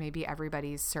is, because maybe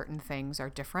everybody's certain things are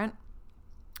different.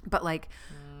 But like,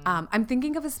 I'm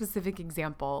thinking of a specific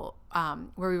example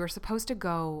where we were supposed to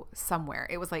go somewhere.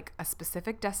 It was like a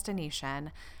specific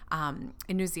destination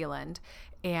in New Zealand,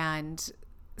 and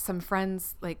some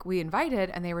friends like we invited,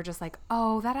 and they were just like,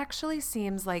 oh, that actually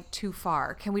seems like too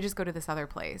far. Can we just go to this other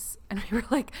place? And we were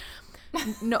like,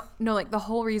 no, like the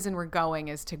whole reason we're going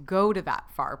is to go to that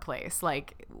far place.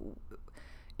 Like,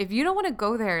 if you don't want to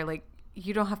go there, like,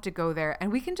 you don't have to go there,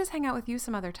 and we can just hang out with you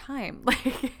some other time.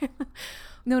 Like,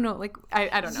 no, like,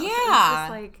 I don't know. Yeah.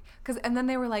 So like, and then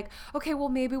they were like, okay, well,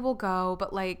 maybe we'll go,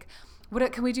 but like,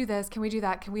 can we do this? Can we do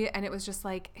that? And it was just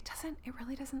like, it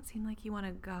really doesn't seem like you want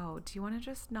to go. Do you want to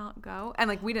just not go? And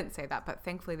like, we didn't say that, but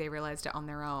thankfully they realized it on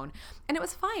their own, and it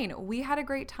was fine. We had a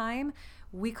great time.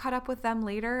 We caught up with them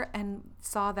later and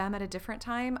saw them at a different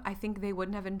time. I think they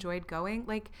wouldn't have enjoyed going.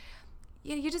 Like,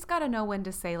 you just got to know when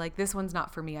to say, like, this one's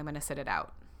not for me. I'm going to sit it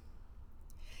out.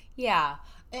 Yeah.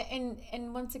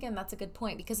 And once again, that's a good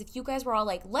point, because if you guys were all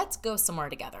like, let's go somewhere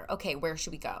together. Okay, where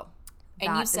should we go?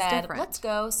 And you said, let's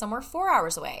go somewhere 4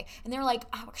 hours away. And they're like,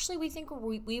 oh, actually, we think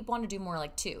we want to do more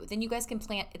like 2. Then you guys can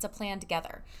plan. It's a plan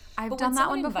together. I've done that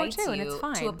one before too, and it's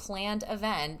fine. To a planned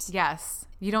event. Yes.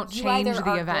 You don't change the event.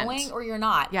 You either are going or you're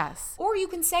not. Yes. Or you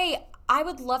can say, I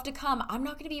would love to come. I'm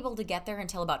not going to be able to get there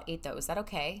until about 8 though. Is that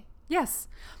okay? Yes.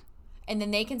 And then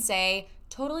they can say,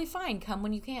 totally fine. Come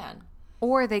when you can.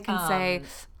 Or they can say,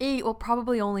 8 will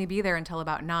probably only be there until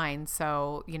about 9.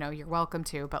 So, you're welcome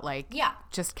to, but like,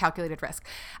 just calculated risk.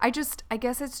 I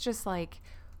guess it's just like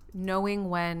knowing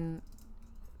when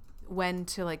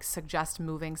to like suggest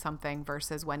moving something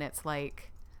versus when it's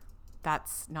like,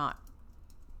 that's not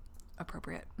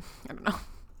appropriate. I don't know.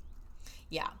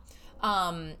 Yeah.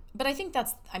 But I think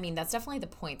that's definitely the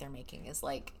point they're making, is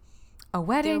like, a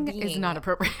wedding is not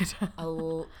appropriate.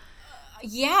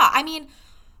 Yeah. I mean,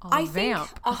 I think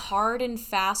a hard and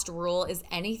fast rule is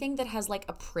anything that has like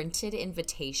a printed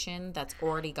invitation that's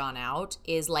already gone out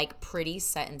is like pretty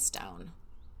set in stone.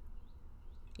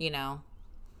 And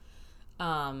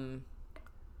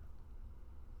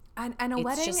a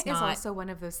wedding is also one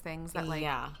of those things that like,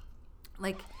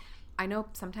 like, I know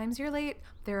sometimes you're late.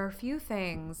 There are a few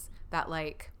things that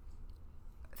like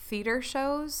theater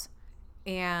shows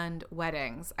and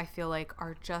weddings, I feel like,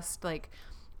 are just like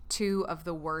 2 of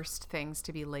the worst things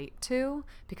to be late to,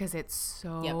 because it's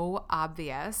so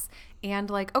obvious. And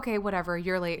like, okay, whatever,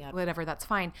 you're late, whatever, that's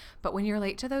fine. But when you're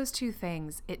late to those 2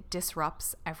 things, it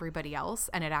disrupts everybody else,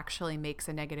 and it actually makes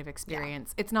a negative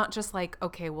experience. It's not just like,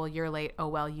 okay, well, you're late, oh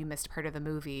well, you missed part of the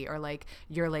movie, or like,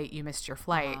 you're late, you missed your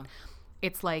flight.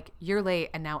 It's like, you're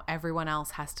late, and now everyone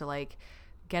else has to like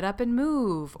get up and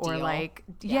move, or like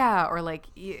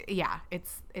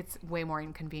it's way more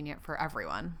inconvenient for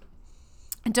everyone.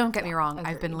 And don't get me wrong,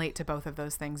 I've been late to both of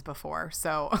those things before.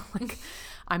 So like,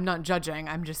 I'm not judging.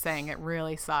 I'm just saying it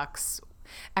really sucks.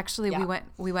 Actually,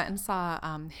 we went and saw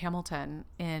Hamilton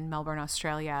in Melbourne,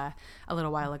 Australia a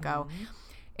little while ago.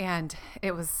 And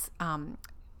it was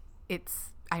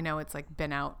I know it's like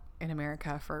been out in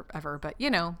America forever, but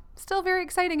still very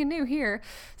exciting and new here.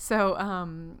 So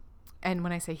and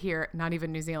when I say here, not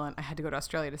even New Zealand, I had to go to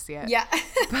Australia to see it. Yeah.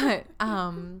 But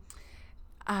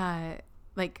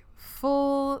like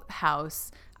full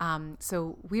house.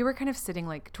 So we were kind of sitting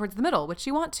like towards the middle, which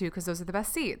you want to, because those are the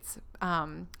best seats.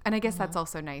 And I guess that's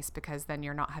also nice, because then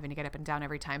you're not having to get up and down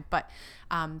every time. But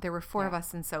there were 4 of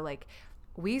us. And so like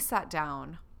we sat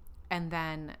down, and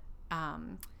then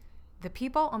the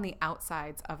people on the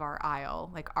outsides of our aisle,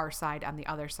 like our side and the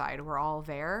other side, were all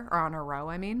there, or on a row,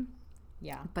 I mean.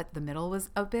 Yeah. But the middle was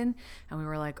open, and we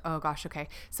were like, oh gosh, okay.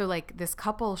 So like this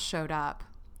couple showed up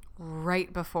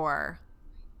right before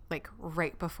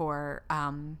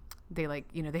they like,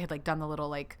 they had like done the little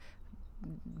like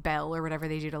bell or whatever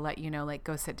they do to let you know, like,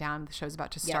 go sit down, the show's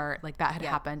about to start. Like, that had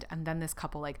happened. And then this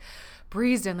couple, like,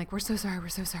 breezed in, like, we're so sorry.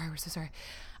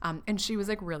 And she was,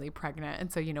 like, really pregnant.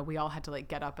 And so, you know, we all had to, like,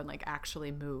 get up and, like,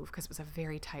 actually move because it was a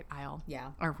very tight aisle.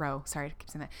 Yeah. Or row. Sorry, I keep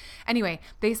saying that. Anyway,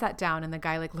 they sat down and the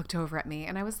guy, like, looked over at me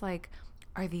and I was like,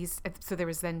 are these – so there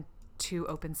was then 2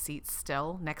 open seats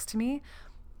still next to me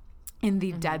in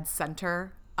the dead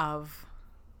center of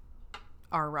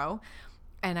our row.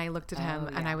 And I looked at him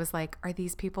and I was like, are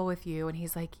these people with you? And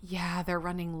he's like, yeah, they're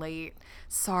running late.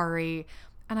 Sorry.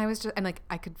 And I was just, and like,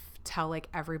 I could tell like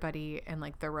everybody in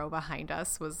like the row behind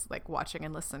us was like watching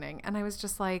and listening. And I was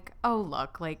just like, oh,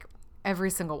 look, like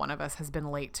every single one of us has been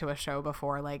late to a show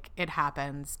before. Like it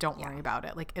happens. Don't worry about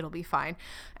it. Like it'll be fine.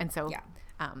 And so,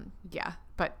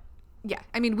 but yeah,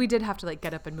 I mean, we did have to like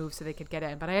get up and move so they could get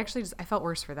in, but I actually I felt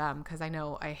worse for them because I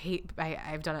know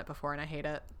I've done it before and I hate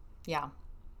it. Yeah.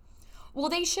 Well,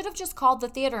 they should have just called the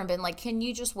theater and been like, can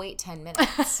you just wait 10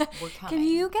 minutes? We're coming. Can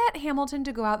you get Hamilton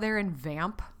to go out there and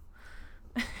vamp?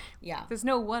 Yeah. There's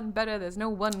no one better. There's no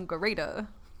one greater.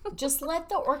 Just let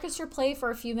the orchestra play for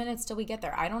a few minutes till we get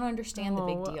there. I don't understand the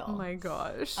big deal. Oh my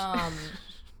gosh.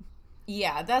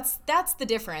 Yeah, that's the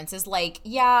difference is like,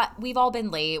 yeah, we've all been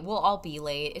late. We'll all be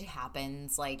late. It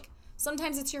happens. Like,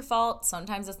 sometimes it's your fault.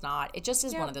 Sometimes it's not. It just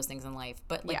is one of those things in life.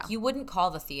 But, like, you wouldn't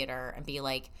call the theater and be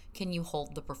like, can you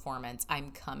hold the performance?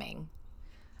 I'm coming.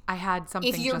 I had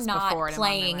something if you're just not before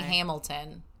playing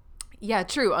Hamilton. Yeah,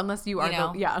 true. Unless you are,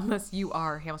 unless you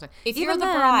are Hamilton. If you're the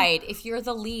bride, if you're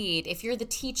the lead, if you're the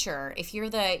teacher, if you're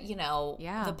the,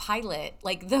 the pilot,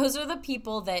 like, those are the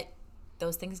people that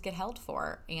those things get held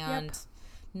for. And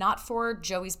not for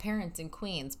Joey's parents in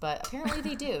Queens, but apparently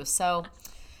they do. So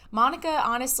Monica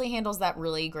honestly handles that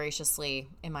really graciously,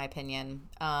 in my opinion.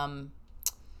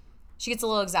 She gets a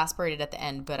little exasperated at the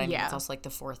end, but I mean, it's also like the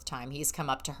 4th time he's come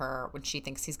up to her when she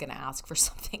thinks he's going to ask for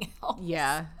something else.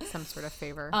 Yeah, some sort of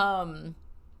favor.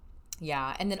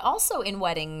 Yeah, and then also in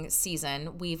wedding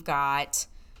season, we've got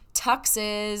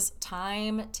tuxes.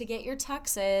 Time to get your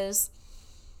tuxes.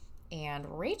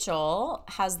 And Rachel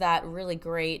has that really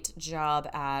great job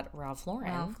at Ralph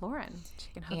Lauren.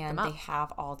 She can hook them up. And they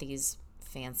have all these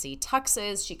fancy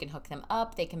tuxes. She can hook them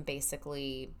up. They can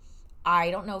basically, I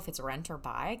don't know if it's rent or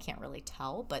buy. I can't really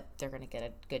tell, but they're going to get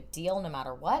a good deal no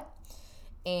matter what.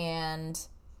 And,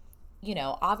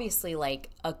 obviously, like,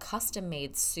 a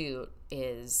custom-made suit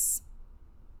is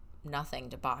nothing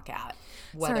to balk at,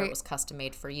 whether it was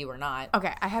custom-made for you or not.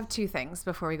 Okay, I have 2 things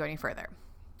before we go any further.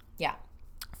 Yeah.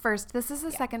 First, this is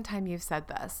the second time you've said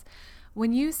this.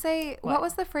 When you say, what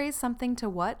was the phrase, something to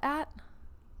what at?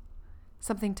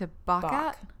 Something to balk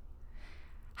at?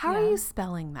 How are you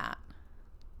spelling that?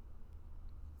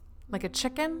 Like a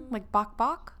chicken? Like bok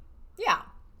bok? Yeah.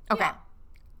 Okay.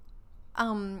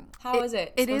 Yeah. How is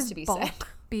it supposed to be bulk, said?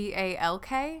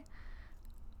 B-A-L-K.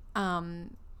 Oh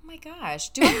my gosh.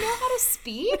 Do I know how to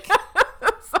speak?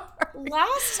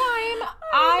 Last time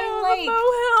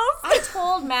I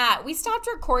told Matt, we stopped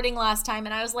recording last time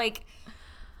and I was like,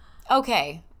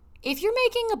 okay, if you're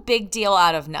making a big deal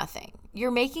out of nothing,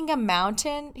 you're making a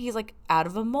mountain, he's like, out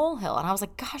of a molehill. And I was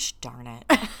like, gosh darn it.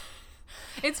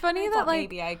 It's funny that like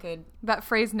maybe I could. That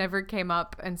phrase never came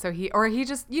up. And so he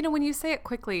just, when you say it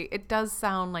quickly, it does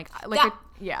sound like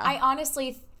I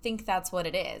honestly think that's what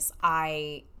it is.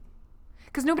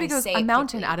 Because nobody goes a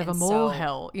mountain out of a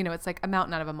molehill. It's like a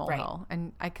mountain out of a molehill. Right.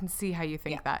 And I can see how you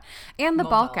think that. And the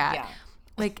balk at.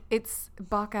 Like, it's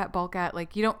balk at.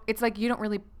 Like, you don't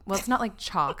really, well, it's not like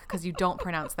chalk because you don't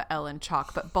pronounce the L in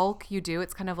chalk. But bulk, you do.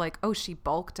 It's kind of like, oh, she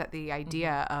bulked at the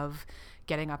idea of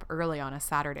getting up early on a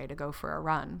Saturday to go for a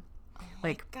run.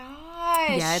 Like,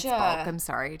 gosh. Yeah, it's bulk. I'm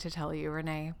sorry to tell you,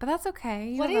 Renee. But that's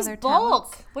okay. What is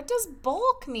bulk? What does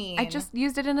bulk mean? I just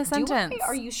used it in a sentence.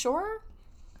 Are you sure?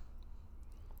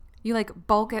 You like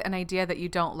bulk at an idea that you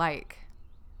don't like.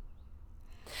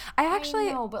 I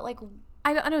know, but like,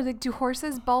 I don't know. Like, do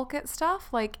horses bulk at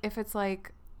stuff? Like, if it's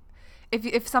like,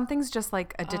 if something's just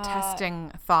like a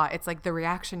detesting thought, it's like the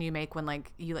reaction you make when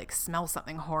like you like smell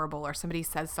something horrible or somebody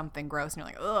says something gross, and you're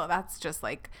like, oh, that's just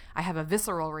like I have a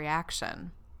visceral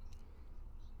reaction.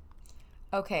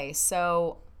 Okay,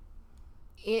 so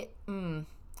it.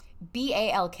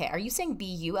 B-A-L-K. Are you saying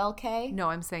B-U-L-K? No,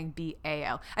 I'm saying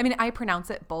B-A-L. I mean, I pronounce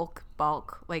it bulk.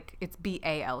 Like, it's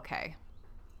B-A-L-K.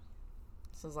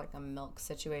 This is like a milk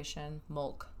situation.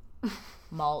 Mulk.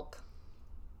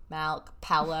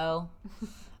 Palo.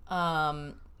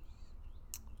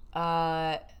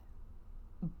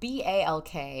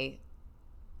 B-A-L-K.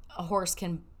 A horse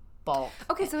can bulk.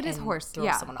 Okay, so it is horse.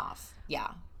 Throw someone off. Yeah.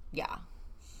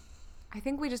 I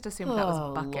think we just assumed that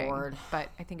was bucking, but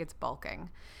I think it's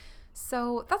bulking.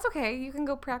 So that's okay. You can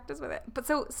go practice with it. But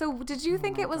so did you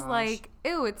think it was like,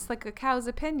 ew, it's like a cow's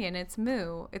opinion. It's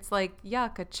moo. It's like,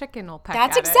 yuck, a chicken will peck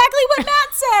That's at exactly what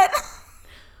Matt said.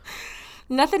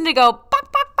 Nothing to go,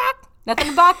 bok, bok, bok.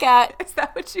 Nothing to balk at. Is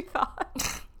that what you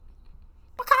thought?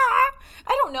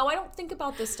 I don't know. I don't think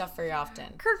about this stuff very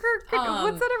often.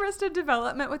 What's that Arrested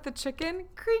Development with the chicken?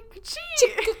 Chickacoo!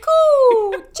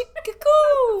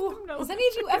 Chickacoo! Has any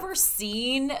of you ever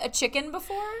seen a chicken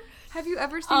before? Have you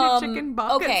ever seen a chicken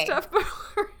balk at stuff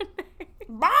before?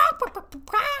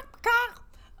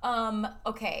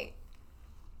 Okay.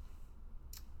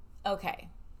 Okay.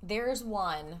 There's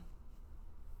one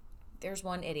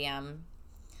idiom.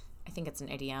 I think it's an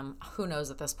idiom. Who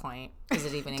knows at this point? Is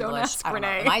it even English? Don't ask I don't know.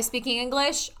 Renee. Am I speaking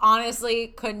English?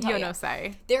 Honestly, couldn't tell you. No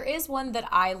say. There is one that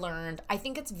I learned. I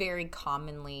think it's very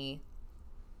commonly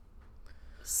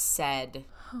said.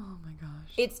 Oh my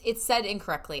gosh. It's said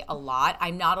incorrectly a lot.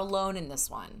 I'm not alone in this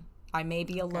one. I may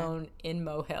be alone in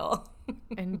Mohill.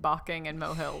 In balking and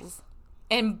Mohills.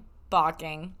 In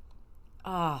balking.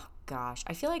 Oh gosh.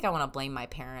 I feel like I want to blame my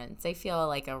parents. They feel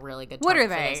like a really good What are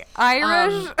they?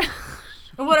 Irish?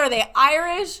 What are they?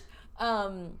 Irish?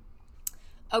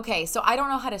 Okay, so I don't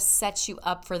know how to set you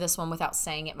up for this one without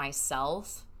saying it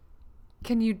myself.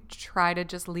 Can you try to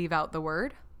just leave out the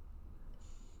word?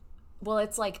 Well,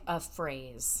 it's like a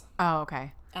phrase. Oh,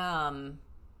 okay. Kind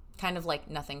of like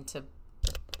nothing to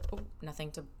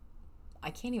I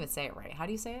can't even say it right. How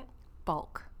do you say it?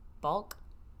 Bulk. Bulk?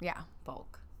 Yeah.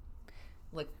 Bulk.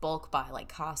 Like bulk buy,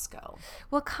 like Costco.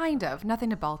 Well, kind of. Nothing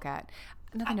to bulk at.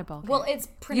 Nothing to bulk Well, at. it's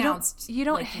pronounced. You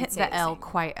don't like hit the L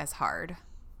quite as hard.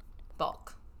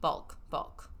 Bulk. Bulk.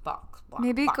 Bulk. Bulk.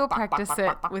 Maybe go practice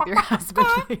it with your husband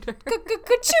later. It's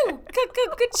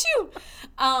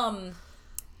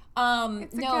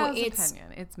a cow's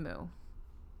opinion. It's moo.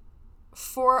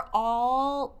 For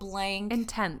all blank.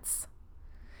 Intense.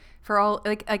 For all,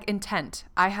 like intent.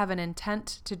 I have an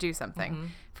intent to do something. Mm-hmm.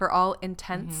 For all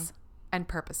intents and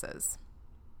purposes.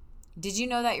 Did you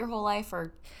know that your whole life,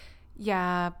 or?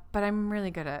 Yeah, but I'm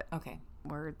really good at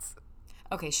words.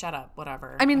 Okay, shut up.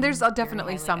 Whatever. I mean, there's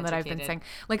definitely some that I've been saying.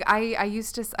 Like I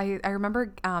used to. I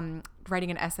remember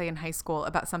writing an essay in high school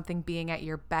about something being at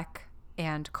your beck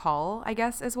and call, I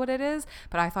guess is what it is.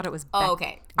 But I thought it was. Oh,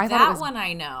 okay. That one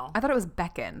I know. I thought it was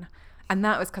beckon, and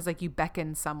that was because like you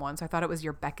beckon someone. So I thought it was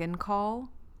your beckon call,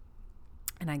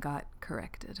 and I got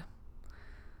corrected.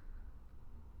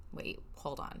 Wait,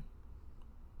 hold on.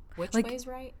 Which way's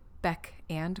right? Beck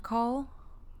and call.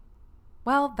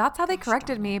 Well, that's how they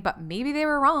corrected me, but maybe they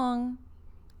were wrong.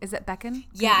 Is it beckon?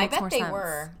 Yeah, I bet they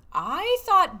were. I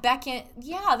thought beckon.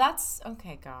 Yeah, that's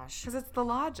okay. Gosh, because it's the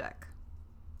logic.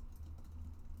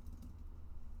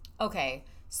 Okay,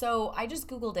 so I just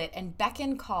Googled it, and beck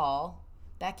and call.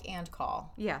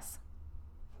 Yes.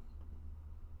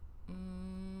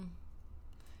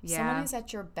 Yeah. Someone is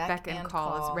at your beck and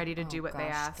call. Is ready to do what they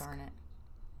ask. Darn it.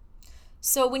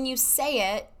 So when you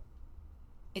say it,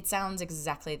 it sounds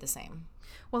exactly the same.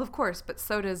 Well, of course, but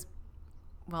so does.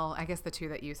 Well, I guess the two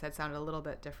that you said sounded a little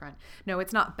bit different. No,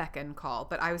 it's not beckon call,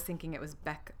 but I was thinking it was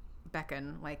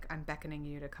beckon, like I'm beckoning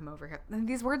you to come over here. And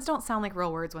these words don't sound like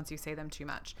real words once you say them too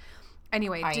much.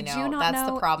 Anyway, you not know? That's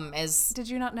the problem Did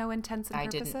you not know intents and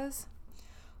purposes? Didn't.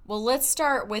 Well, let's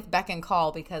start with beck and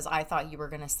call because I thought you were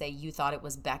going to say you thought it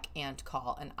was beck and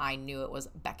call, and I knew it was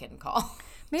beck and call.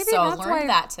 Maybe so that's learned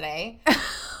that today.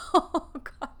 Oh,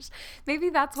 gosh. Maybe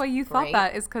that's why you thought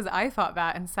that is because I thought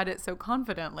that and said it so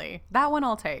confidently. That one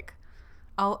I'll take.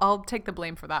 I'll take the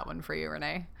blame for that one for you,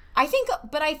 Renee. I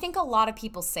think a lot of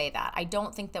people say that. I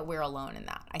don't think that we're alone in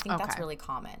that. I think that's really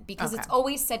common because it's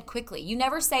always said quickly. You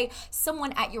never say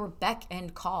someone at your beck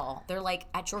and call. They're like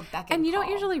at your beck and call. And you don't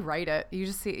usually write it. You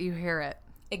just you hear it.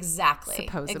 Exactly.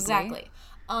 Supposedly. Exactly.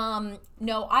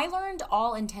 No, I learned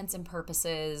all intents and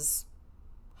purposes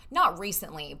not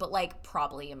recently, but like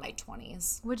probably in my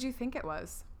 20s. What'd you think it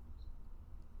was?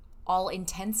 All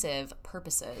intensive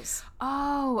purposes.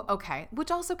 Oh, okay.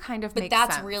 Which also kind of makes sense. But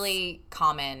that's really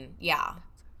common. Yeah.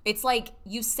 It's like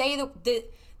you say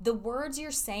the words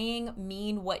you're saying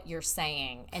mean what you're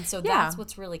saying. And so that's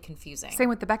what's really confusing. Same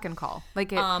with the beck and call.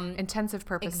 Like intensive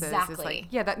purposes exactly. is like,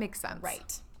 yeah, that makes sense.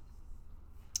 Right.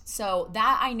 So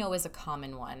that I know is a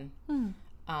common one.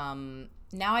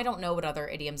 Now I don't know what other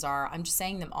idioms are. I'm just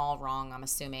saying them all wrong, I'm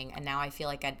assuming. And now I feel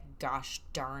like a gosh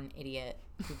darn idiot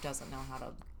who doesn't know how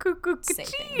to say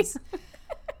things.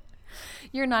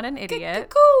 You're not an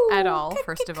idiot at all,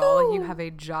 first of all. You have a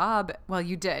job. Well,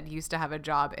 you used to have a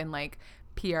job in like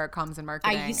PR, comms, and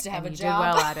marketing. I used to have a job. You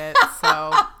did well at it.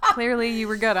 So clearly you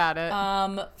were good at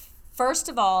it. First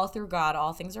of all, through God,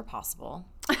 all things are possible.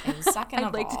 And second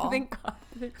of all. I'd like to thank God.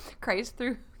 Christ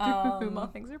through whom all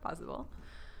things are possible.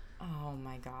 Oh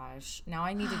my gosh. Now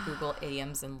I need to Google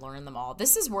idioms and learn them all.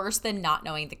 This is worse than not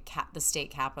knowing the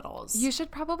state capitals. You should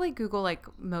probably Google like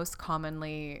most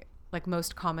commonly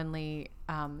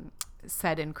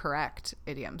said incorrect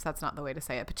idioms. That's not the way to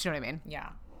say it, but you know what I mean? Yeah.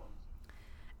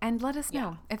 And let us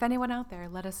know. If anyone out there,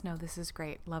 let us know. This is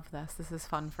great. Love this. This is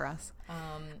fun for us.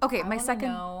 Okay, my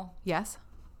second. Yes.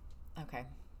 Okay.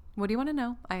 What do you want to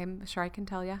know? I am sure I can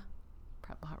tell you.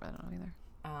 Probably I don't know either.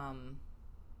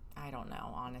 I don't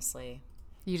know, honestly.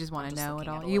 You just want to know it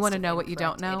all. You want to know what you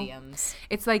don't know. Idioms.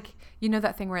 It's like, you know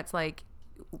that thing where it's like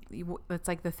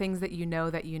the things that you know,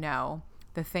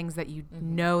 the things that you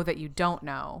know that you don't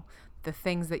know, the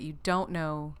things that you don't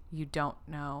know,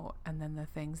 and then the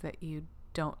things that you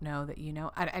don't know that you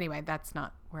know. Anyway, that's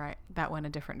not where that went a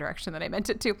different direction than I meant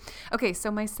it to. Okay,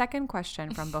 so my second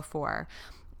question from before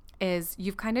is,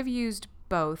 you've kind of used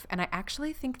both, and I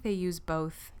actually think they use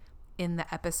both in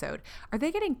the episode. Are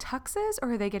they getting tuxes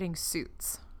or are they getting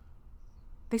suits?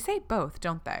 They say both,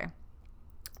 don't they?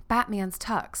 Batman's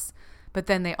tux. But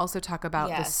then they also talk about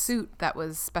the suit that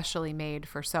was specially made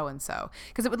for so-and-so.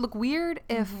 Because it would look weird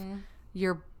if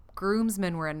your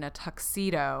groomsmen were in a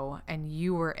tuxedo and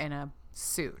you were in a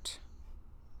suit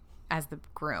as the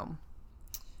groom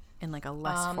in like a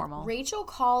less formal. Rachel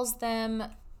calls them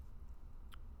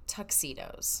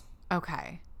tuxedos.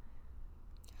 Okay.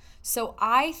 So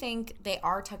I think they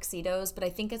are tuxedos, but I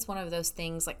think it's one of those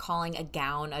things like calling a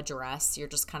gown a dress. You're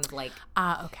just kind of like...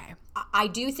 okay. I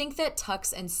do think that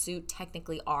tux and suit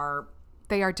technically are...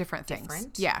 They are different things.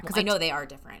 Yeah. Because I know they are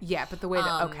different. Yeah, but the way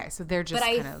that... okay, so they're just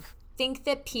kind of... I think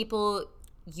that people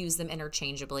use them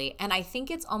interchangeably. And I think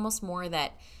it's almost more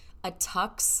that a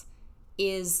tux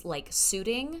is like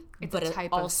suiting, but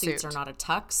all suits are not a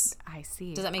tux. I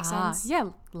see. Does that make sense? Yeah,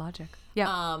 logic.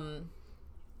 Yeah.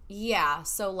 Yeah,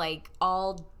 so like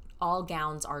all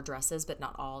gowns are dresses, but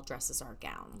not all dresses are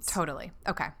gowns. Totally.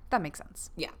 Okay, that makes sense.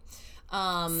 Yeah.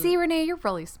 See, Renee, you're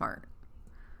really smart.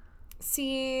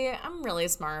 See, I'm really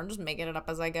smart. I'm just making it up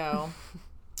as I go.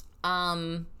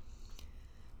 But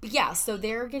yeah, so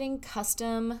they're getting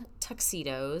custom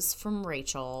tuxedos from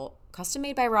Rachel, custom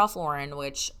made by Ralph Lauren,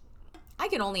 which I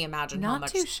can only imagine how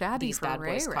much these bad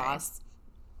boys cost.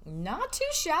 Not too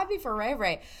shabby for Ray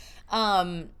Ray.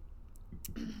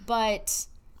 But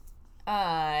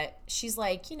she's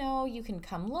like, you can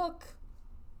come look.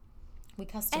 We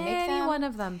custom make them. Any one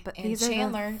of them, but these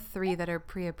Chandler, are the 3 that are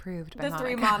pre-approved by Monica. The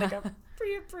 3 Monica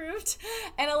pre-approved.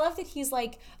 And I love that he's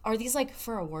like, are these like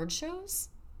for award shows?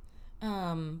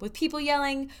 With people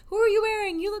yelling, "Who are you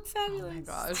wearing? You look fabulous." Oh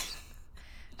my gosh.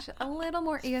 A little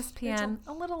more ESPN,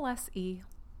 a little less E.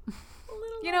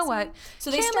 You know what? So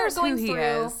they start going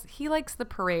through. He likes the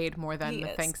parade more than the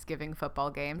Thanksgiving football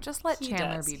game. Just let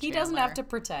Chandler be Chandler. He doesn't have to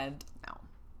pretend.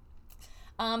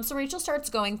 No. So Rachel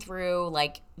starts going through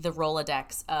like the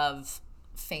Rolodex of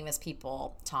famous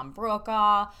people: Tom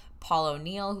Brokaw, Paul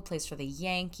O'Neill, who plays for the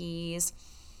Yankees,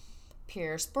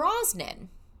 Pierce Brosnan.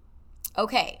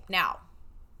 Okay, now.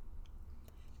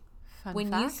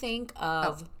 Fun fact? You think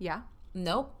of... yeah?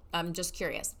 Nope, I'm just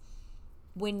curious.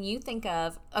 When you think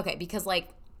of... Okay, because like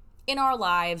in our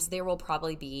lives, there will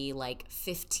probably be like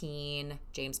 15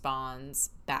 James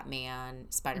Bonds, Batman,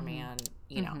 Spider-Man,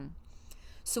 you know.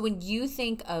 So when you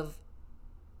think of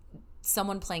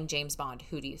someone playing James Bond,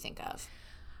 who do you think of?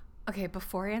 Okay,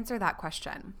 before I answer that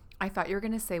question, I thought you were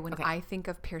going to say when I think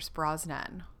of Pierce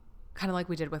Brosnan, kind of like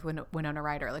we did with Winona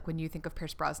Ryder, like when you think of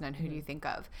Pierce Brosnan, who do you think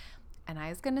of? And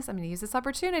I'm going to use this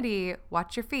opportunity.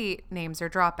 Watch your feet. Names are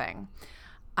dropping.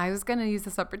 I was going to use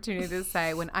this opportunity to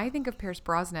say, when I think of Pierce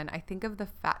Brosnan, I think of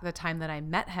the time that I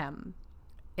met him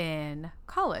in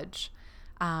college,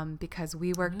 because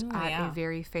we worked at a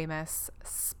very famous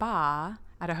spa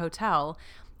at a hotel,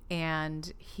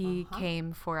 and he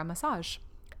came for a massage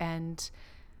and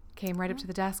came right up to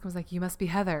the desk and was like, "You must be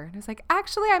Heather." And I was like,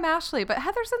 "Actually, I'm Ashley, but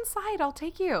Heather's inside. I'll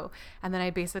take you." And then I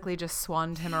basically just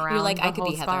swanned him around. You're like, "I could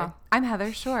be Heather." I'm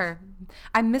Heather, sure.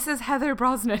 I'm Mrs. Heather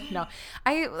Brosnan. No,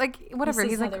 I like whatever. Mrs.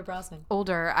 He's Heather like Brosnan.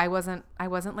 Older. I wasn't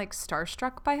like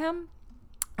starstruck by him.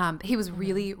 He was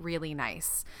really, really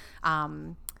nice.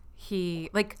 He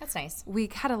like that's nice. We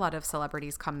had a lot of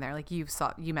celebrities come there. Like you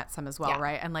met some as well,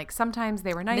 right? And like sometimes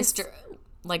they were nice.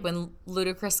 Like when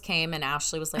Ludacris came and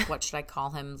Ashley was like, "What should I call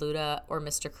him, Luda or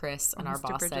Mr. Chris?" And our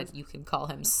boss said, "You can call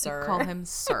him Sir." Call him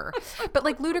Sir. But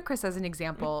like Ludacris, as an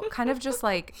example, kind of just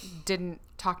like didn't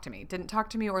talk to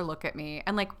me or look at me.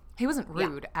 And like he wasn't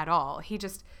rude at all. He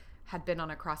just had been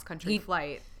on a cross-country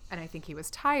flight, and I think he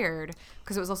was tired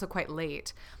because it was also quite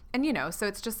late. And so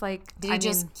it's just like... Did he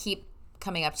just keep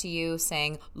coming up to you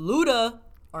saying, "Luda"?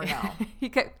 Or no?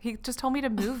 He just told me to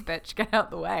move, bitch, get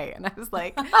out the way. And I was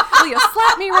like, will you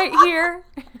slap me right here?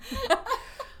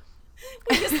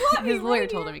 His lawyer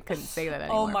told him he couldn't say that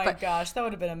anymore. Oh my gosh, that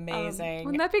would have been amazing.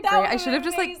 Wouldn't that be great? I should have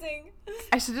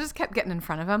just kept getting in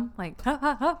front of him. Like,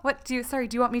 what do you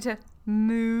want me to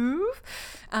move?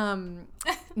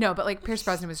 No, but like Pierce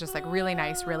Brosnan was just like really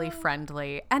nice, really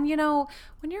friendly. And you know,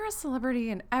 when you're a celebrity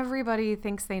and everybody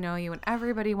thinks they know you and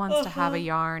everybody wants to have a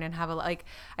yarn and have a, like,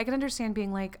 I can understand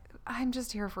being like, I'm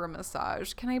just here for a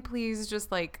massage. Can I please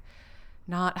just like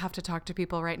not have to talk to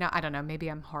people right now? I don't know. Maybe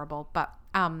I'm horrible, but,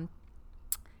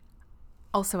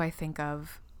 also I think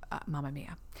of Mamma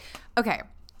Mia. Okay.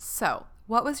 So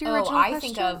what was your original question? I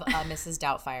think of Mrs.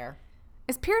 Doubtfire.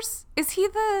 Is he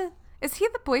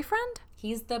the boyfriend?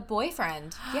 He's the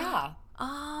boyfriend. Yeah.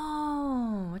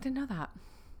 Oh, I didn't know that.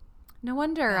 No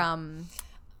wonder. Yeah.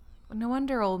 No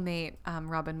wonder old mate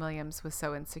Robin Williams was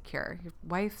so insecure. Your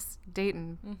wife's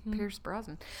dating Pierce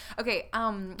Brosnan. Okay.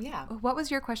 Yeah. What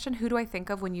was your question? Who do I think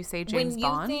of when you say James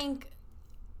Bond?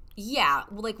 Yeah,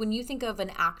 like when you think of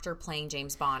an actor playing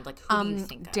James Bond, like who do you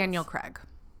think of? Daniel Craig.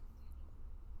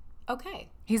 Okay.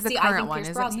 He's the current one,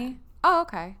 isn't he? Oh,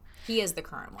 okay. He is the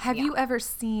current one. Have you ever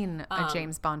seen a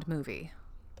James Bond movie?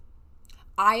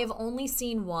 I have only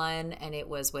seen one, and it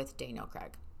was with Daniel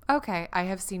Craig. Okay. I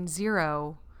have seen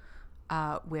 0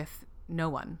 with no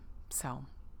one, so.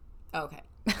 Okay.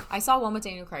 I saw one with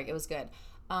Daniel Craig. It was good.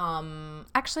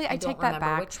 Actually, I take that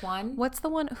back. Which one? What's the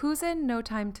one? Who's in No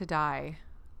Time to Die?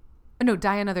 No,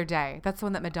 Die Another Day. That's the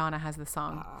one that Madonna has the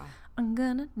song. I'm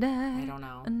gonna die. I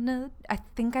don't know. I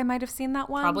think I might have seen that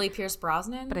one. Probably Pierce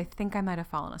Brosnan. But I think I might have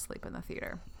fallen asleep in the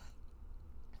theater.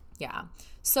 Yeah.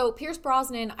 So Pierce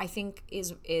Brosnan, I think,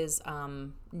 is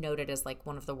noted as like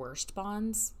one of the worst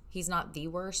Bonds. He's not the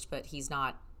worst, but he's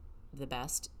not the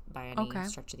best by any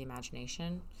stretch of the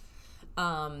imagination.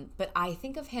 But I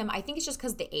think of him, I think it's just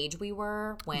because the age we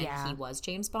were when he was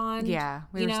James Bond. Yeah,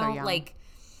 we were so young. Like,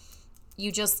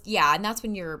 you just, and that's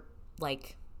when you're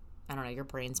like, I don't know, your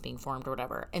brain's being formed or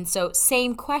whatever. And so,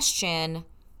 same question,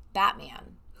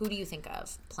 Batman. Who do you think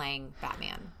of playing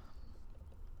Batman?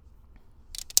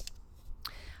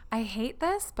 I hate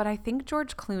this, but I think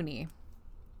George Clooney.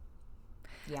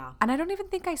 Yeah. And I don't even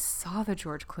think I saw the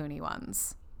George Clooney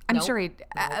ones. I'm sure I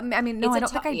don't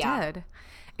think I did.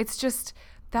 It's just,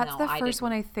 that's the first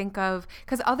one I think of.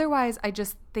 Because otherwise, I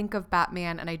just think of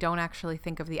Batman and I don't actually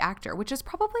think of the actor, which is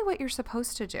probably what you're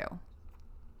supposed to do.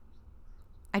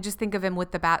 I just think of him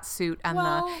with the bat suit and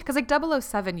because like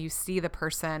 007, you see the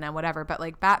person and whatever, but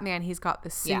like Batman, he's got the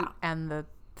suit and the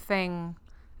thing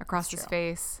across his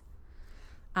face.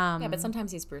 Yeah, but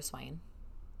sometimes he's Bruce Wayne.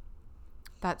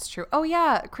 That's true. Oh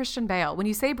yeah, Christian Bale. When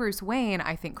you say Bruce Wayne,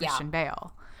 I think Christian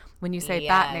Bale. When you say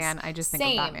Batman, I just think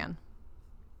of Batman.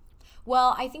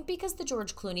 Well, I think because the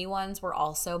George Clooney ones were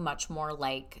also much more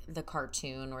like the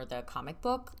cartoon or the comic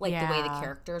book, like the way the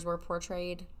characters were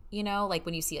portrayed. You know, like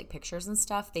when you see like pictures and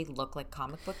stuff, they look like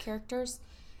comic book characters,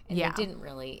 and they didn't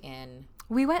really in.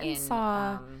 We went and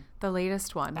saw the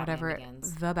latest one,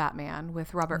 The Batman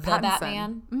with Robert Pattinson. The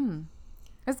Batman.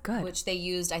 It's good. Which they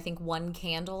used, I think, one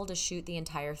candle to shoot the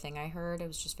entire thing, I heard. It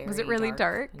was just very Was it really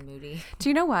dark and moody. Do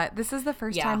you know what? This is the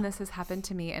first time this has happened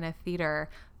to me in a theater.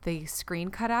 The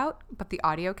screen cut out, but the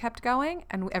audio kept going.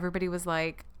 And everybody was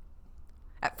like,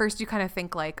 at first you kind of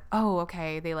think like, oh,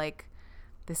 okay, they like,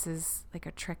 this is like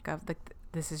a trick of, like,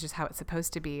 this is just how it's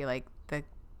supposed to be. Like, the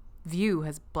view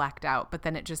has blacked out, but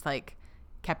then it just like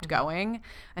kept going.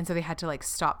 And so they had to like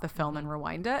stop the film and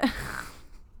rewind it.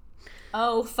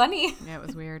 Oh, funny. Yeah, it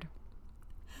was weird.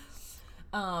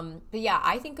 But yeah,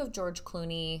 I think of George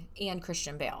Clooney and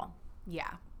Christian Bale.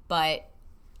 Yeah. But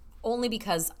only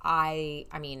because I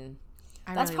mean,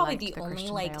 that's really probably the only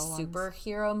Christian like Bale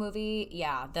superhero movie,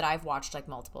 that I've watched like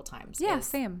multiple times. Yeah,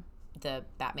 same. The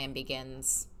Batman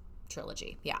Begins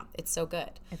trilogy. Yeah, it's so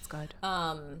good. It's good.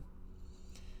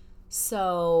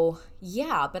 So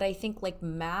yeah, but I think like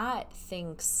Matt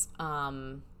thinks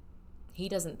he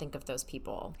doesn't think of those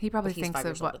people. He probably thinks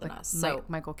of what, like, so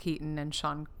Michael Keaton and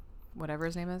Sean, whatever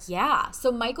his name is. Yeah.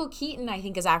 So Michael Keaton, I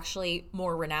think, is actually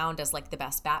more renowned as like the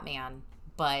best Batman.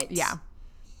 But yeah,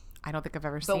 I don't think I've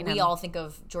ever seen him. But we all think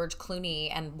of George Clooney,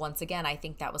 and once again, I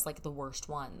think that was like the worst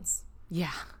ones.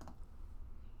 Yeah.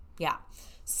 Yeah.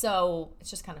 So it's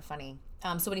just kind of funny.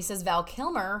 So when he says Val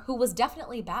Kilmer, who was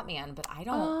definitely Batman, but I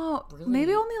don't really.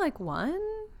 Maybe only like one?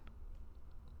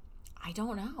 I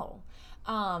don't know.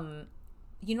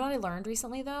 You know what I learned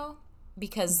recently, though?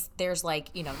 Because there's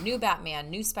like, new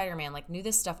Batman, new Spider-Man, like new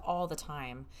this stuff all the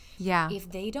time. Yeah.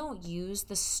 If they don't use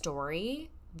the story,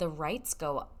 the rights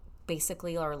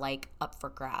basically are like up for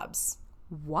grabs.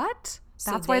 What?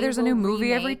 So that's why there's a new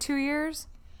movie every 2 years?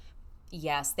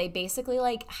 Yes, they basically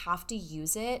like have to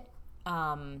use it,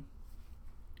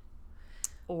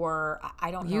 or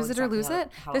I don't know. Use it or lose it.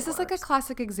 This is like a works.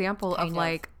 classic example Kind of of.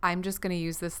 like, I'm just going to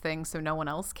use this thing so no one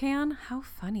else can. How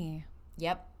funny.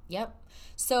 Yep.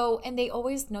 So, and they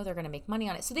always know they're going to make money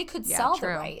on it, so they could Yeah, sell true.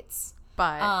 the rights.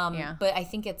 But yeah. But I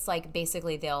think it's like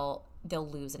basically they'll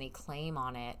lose any claim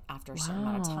on it after a certain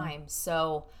amount of time.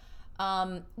 So,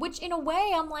 which in a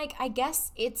way I'm like, I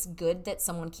guess it's good that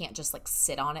someone can't just like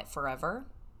sit on it forever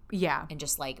Yeah. and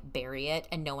just like bury it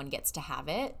and no one gets to have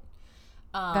it.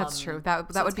 That's true.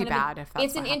 That So would it's be kind of bad if that's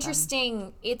it's an what happened.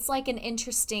 interesting. It's like an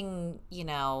interesting,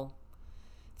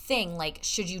 thing. Like,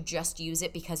 should you just use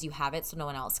it because you have it so no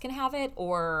one else can have it,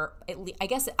 or I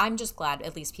guess I'm just glad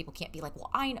at least people can't be like,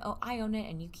 well, I own it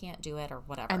and you can't do it or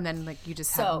whatever. And then like you just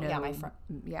So, have no. yeah, my friend.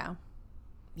 Yeah.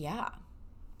 Yeah.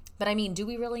 But I mean, do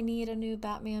we really need a new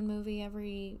Batman movie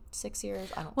every 6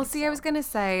 years? I don't. Well, think see, so. I was gonna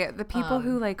say the people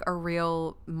who like are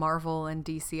real Marvel and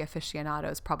DC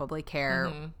aficionados probably care.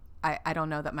 Mm-hmm. I don't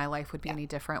know that my life would be any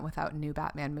different without new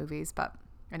Batman movies, but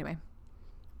anyway.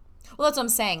 Well, that's what I'm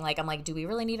saying. Like, I'm like, do we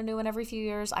really need a new one every few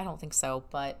years? I don't think so,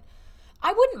 but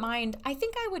I wouldn't mind. I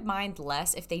think I would mind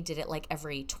less if they did it like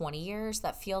every 20 years.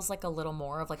 That feels like a little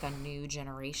more of like a new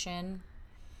generation.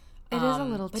 It is a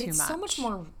little but too it's much. so much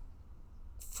more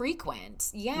frequent.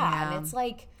 Yeah. Yeah. And it's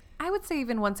like, I would say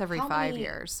even once every How 5 many-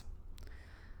 years.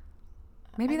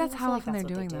 Maybe I that's mean, I how feel like often that's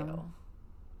they're what doing they them.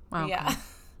 do. Okay. Yeah.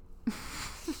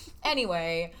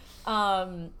 Anyway,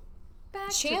 Back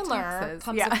to Chandler Texas.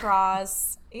 comes Yeah.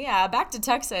 across. Yeah, back to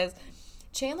Texas.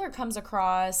 Chandler comes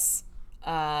across,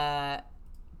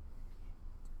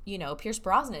 Pierce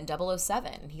Brosnan in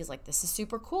 007. He's like, this is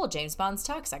super cool. James Bond's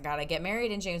tux. I gotta get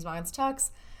married in James Bond's tux.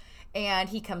 And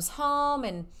he comes home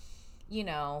and, he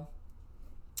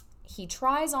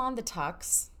tries on the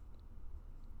tux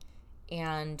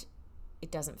and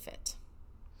it doesn't fit.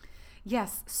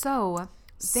 Yes. So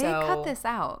they cut this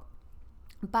out,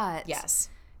 but Yes.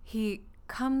 he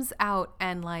comes out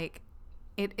and like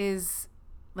it is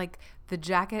like the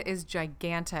jacket is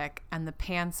gigantic and the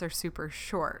pants are super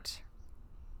short.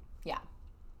 Yeah.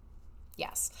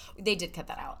 Yes. They did cut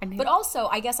that out. And but also,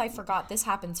 I guess I forgot this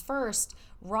happens first.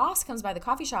 Ross comes by the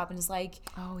coffee shop and is like,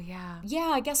 Oh yeah.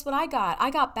 yeah, guess what I got? I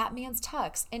got Batman's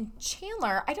tux. And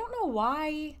Chandler, I don't know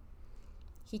why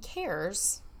he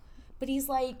cares, but he's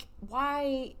like,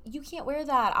 why? You can't wear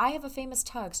that. I have a famous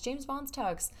tux, James Bond's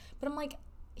tux. But I'm like,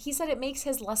 he said it makes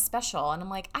his less special. And I'm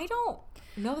like, I don't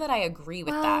know that I agree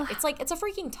with that. It's like, it's a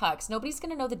freaking tux. Nobody's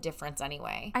going to know the difference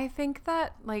anyway. I think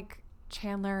that like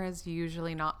Chandler is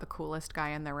usually not the coolest guy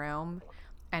in the room.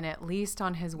 And at least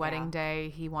on his wedding day,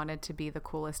 he wanted to be the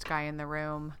coolest guy in the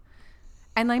room.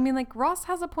 And I mean, like, Ross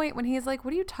has a point when he's like,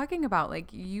 what are you talking about? Like,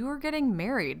 you are getting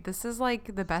married. This is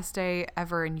like the best day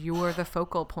ever and you're the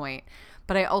focal point.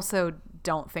 But I also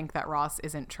don't think that Ross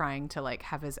isn't trying to like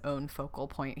have his own focal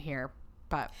point here.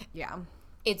 But yeah.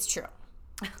 It's true.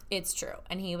 It's true.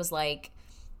 And he was like,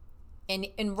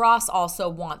 and Ross also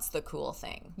wants the cool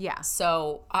thing. Yeah.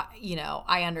 So,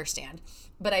 I understand.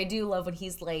 But I do love when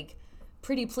he's like,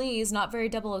 pretty please, not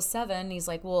very 007. He's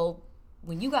like, well,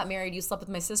 when you got married, you slept with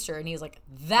my sister. And he's like,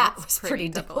 that was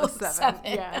pretty 007.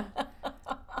 Yeah.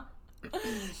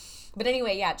 But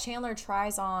anyway, yeah, Chandler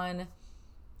tries on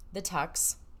the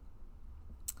tux.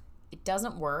 It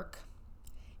doesn't work.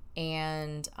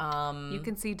 And You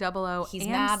can see 00 he's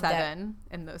and mad 7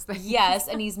 in those things. yes,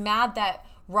 and he's mad that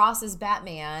Ross is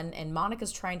Batman and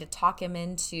Monica's trying to talk him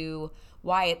into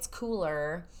why it's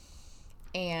cooler.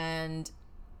 And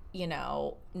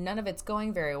none of it's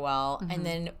going very well. Mm-hmm. And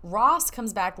then Ross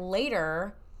comes back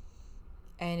later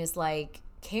and is like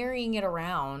carrying it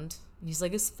around. And he's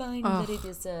like, it's fine that it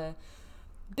is a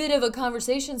bit of a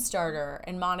conversation starter.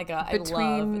 And Monica, I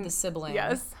love the sibling.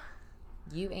 Yes.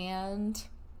 You and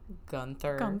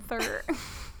Gunther. Gunther.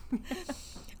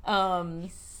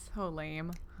 So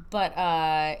lame. But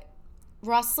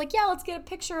Ross is like, yeah, let's get a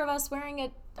picture of us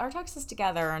wearing our tuxes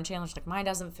together. And Chandler's like, mine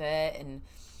doesn't fit. And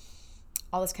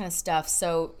all this kind of stuff.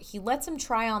 So he lets him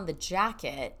try on the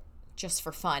jacket just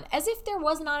for fun, as if there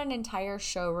was not an entire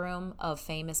showroom of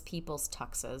famous people's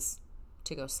tuxes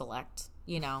to go select.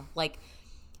 Like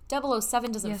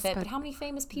 007 doesn't fit, but how many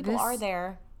famous people are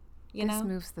there? This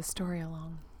moves the story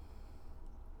along.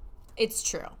 It's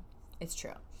true. It's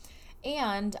true.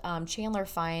 And Chandler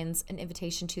finds an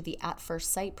invitation to the At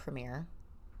First Sight premiere,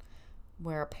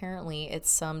 where apparently it's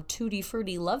some tutti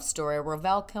frutti love story where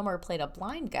Val Kilmer played a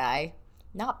blind guy,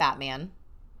 not Batman.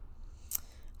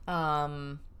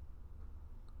 And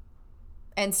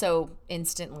so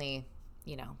instantly,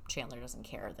 Chandler doesn't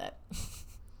care that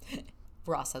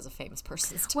Ross has a famous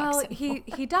person's tux. Well,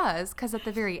 he does, because at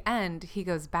the very end he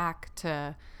goes back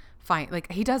to find,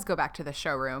 like, he does go back to the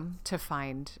showroom to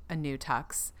find a new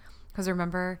tux, because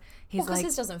remember he's because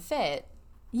his doesn't fit.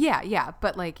 Yeah,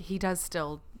 but like he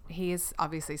is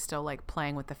obviously still like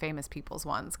playing with the famous people's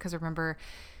ones, because remember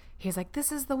he's like,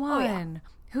 this is the one. Oh, yeah.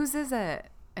 Whose is it?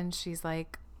 And she's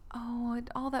like, oh,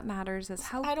 all that matters is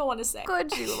how I don't want to say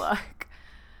good you look.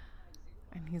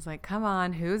 And he's like, come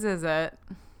on, whose is it?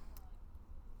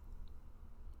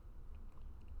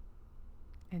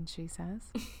 And she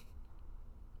says,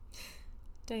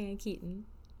 Diane Keaton.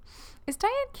 Is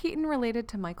Diane Keaton related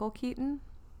to Michael Keaton?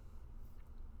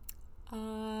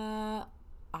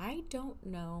 I don't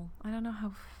know. I don't know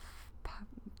how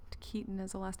Keaton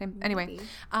is the last name. Maybe. Anyway,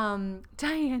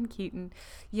 Diane Keaton.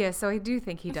 Yeah, so I do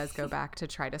think he does go back to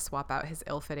try to swap out his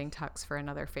ill-fitting tux for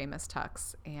another famous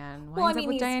tux, and winds up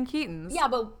with Diane Keaton's. Yeah,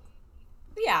 but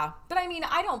I mean,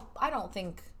 I don't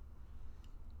think.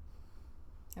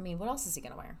 I mean, what else is he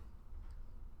gonna wear?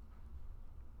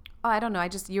 Oh, I don't know.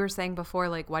 You were saying before,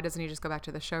 like, why doesn't he just go back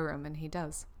to the showroom? And he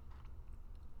does.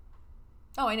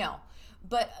 Oh, I know.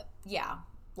 But yeah,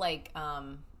 like,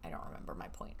 I don't remember my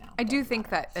point now. I do think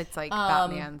that it's like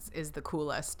Batman's is the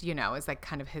coolest, is like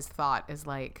kind of his thought is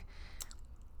like,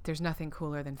 there's nothing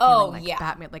cooler than feeling like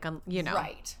Batman, like,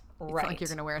 Right. It's not like you're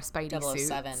going to wear a Spidey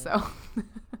 007. Suit. So.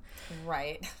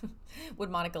 Right. Would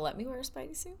Monica let me wear a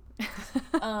Spidey suit?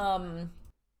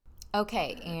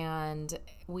 Okay, and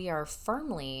we are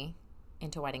firmly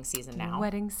into wedding season now.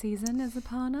 Wedding season is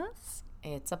upon us.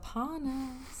 It's upon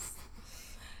us.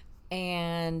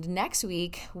 And next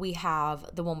week, we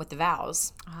have the one with the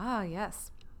vows. Ah,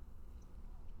 yes.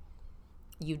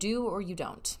 You do or you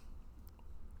don't.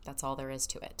 That's all there is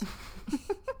to it.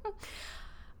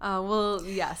 Well,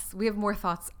 yes. We have more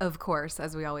thoughts, of course,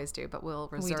 as we always do, but we'll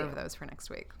reserve those for next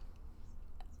week.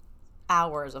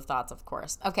 Hours of thoughts, of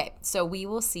course. Okay, so we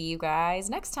will see you guys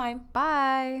next time.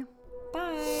 Bye.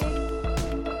 Bye.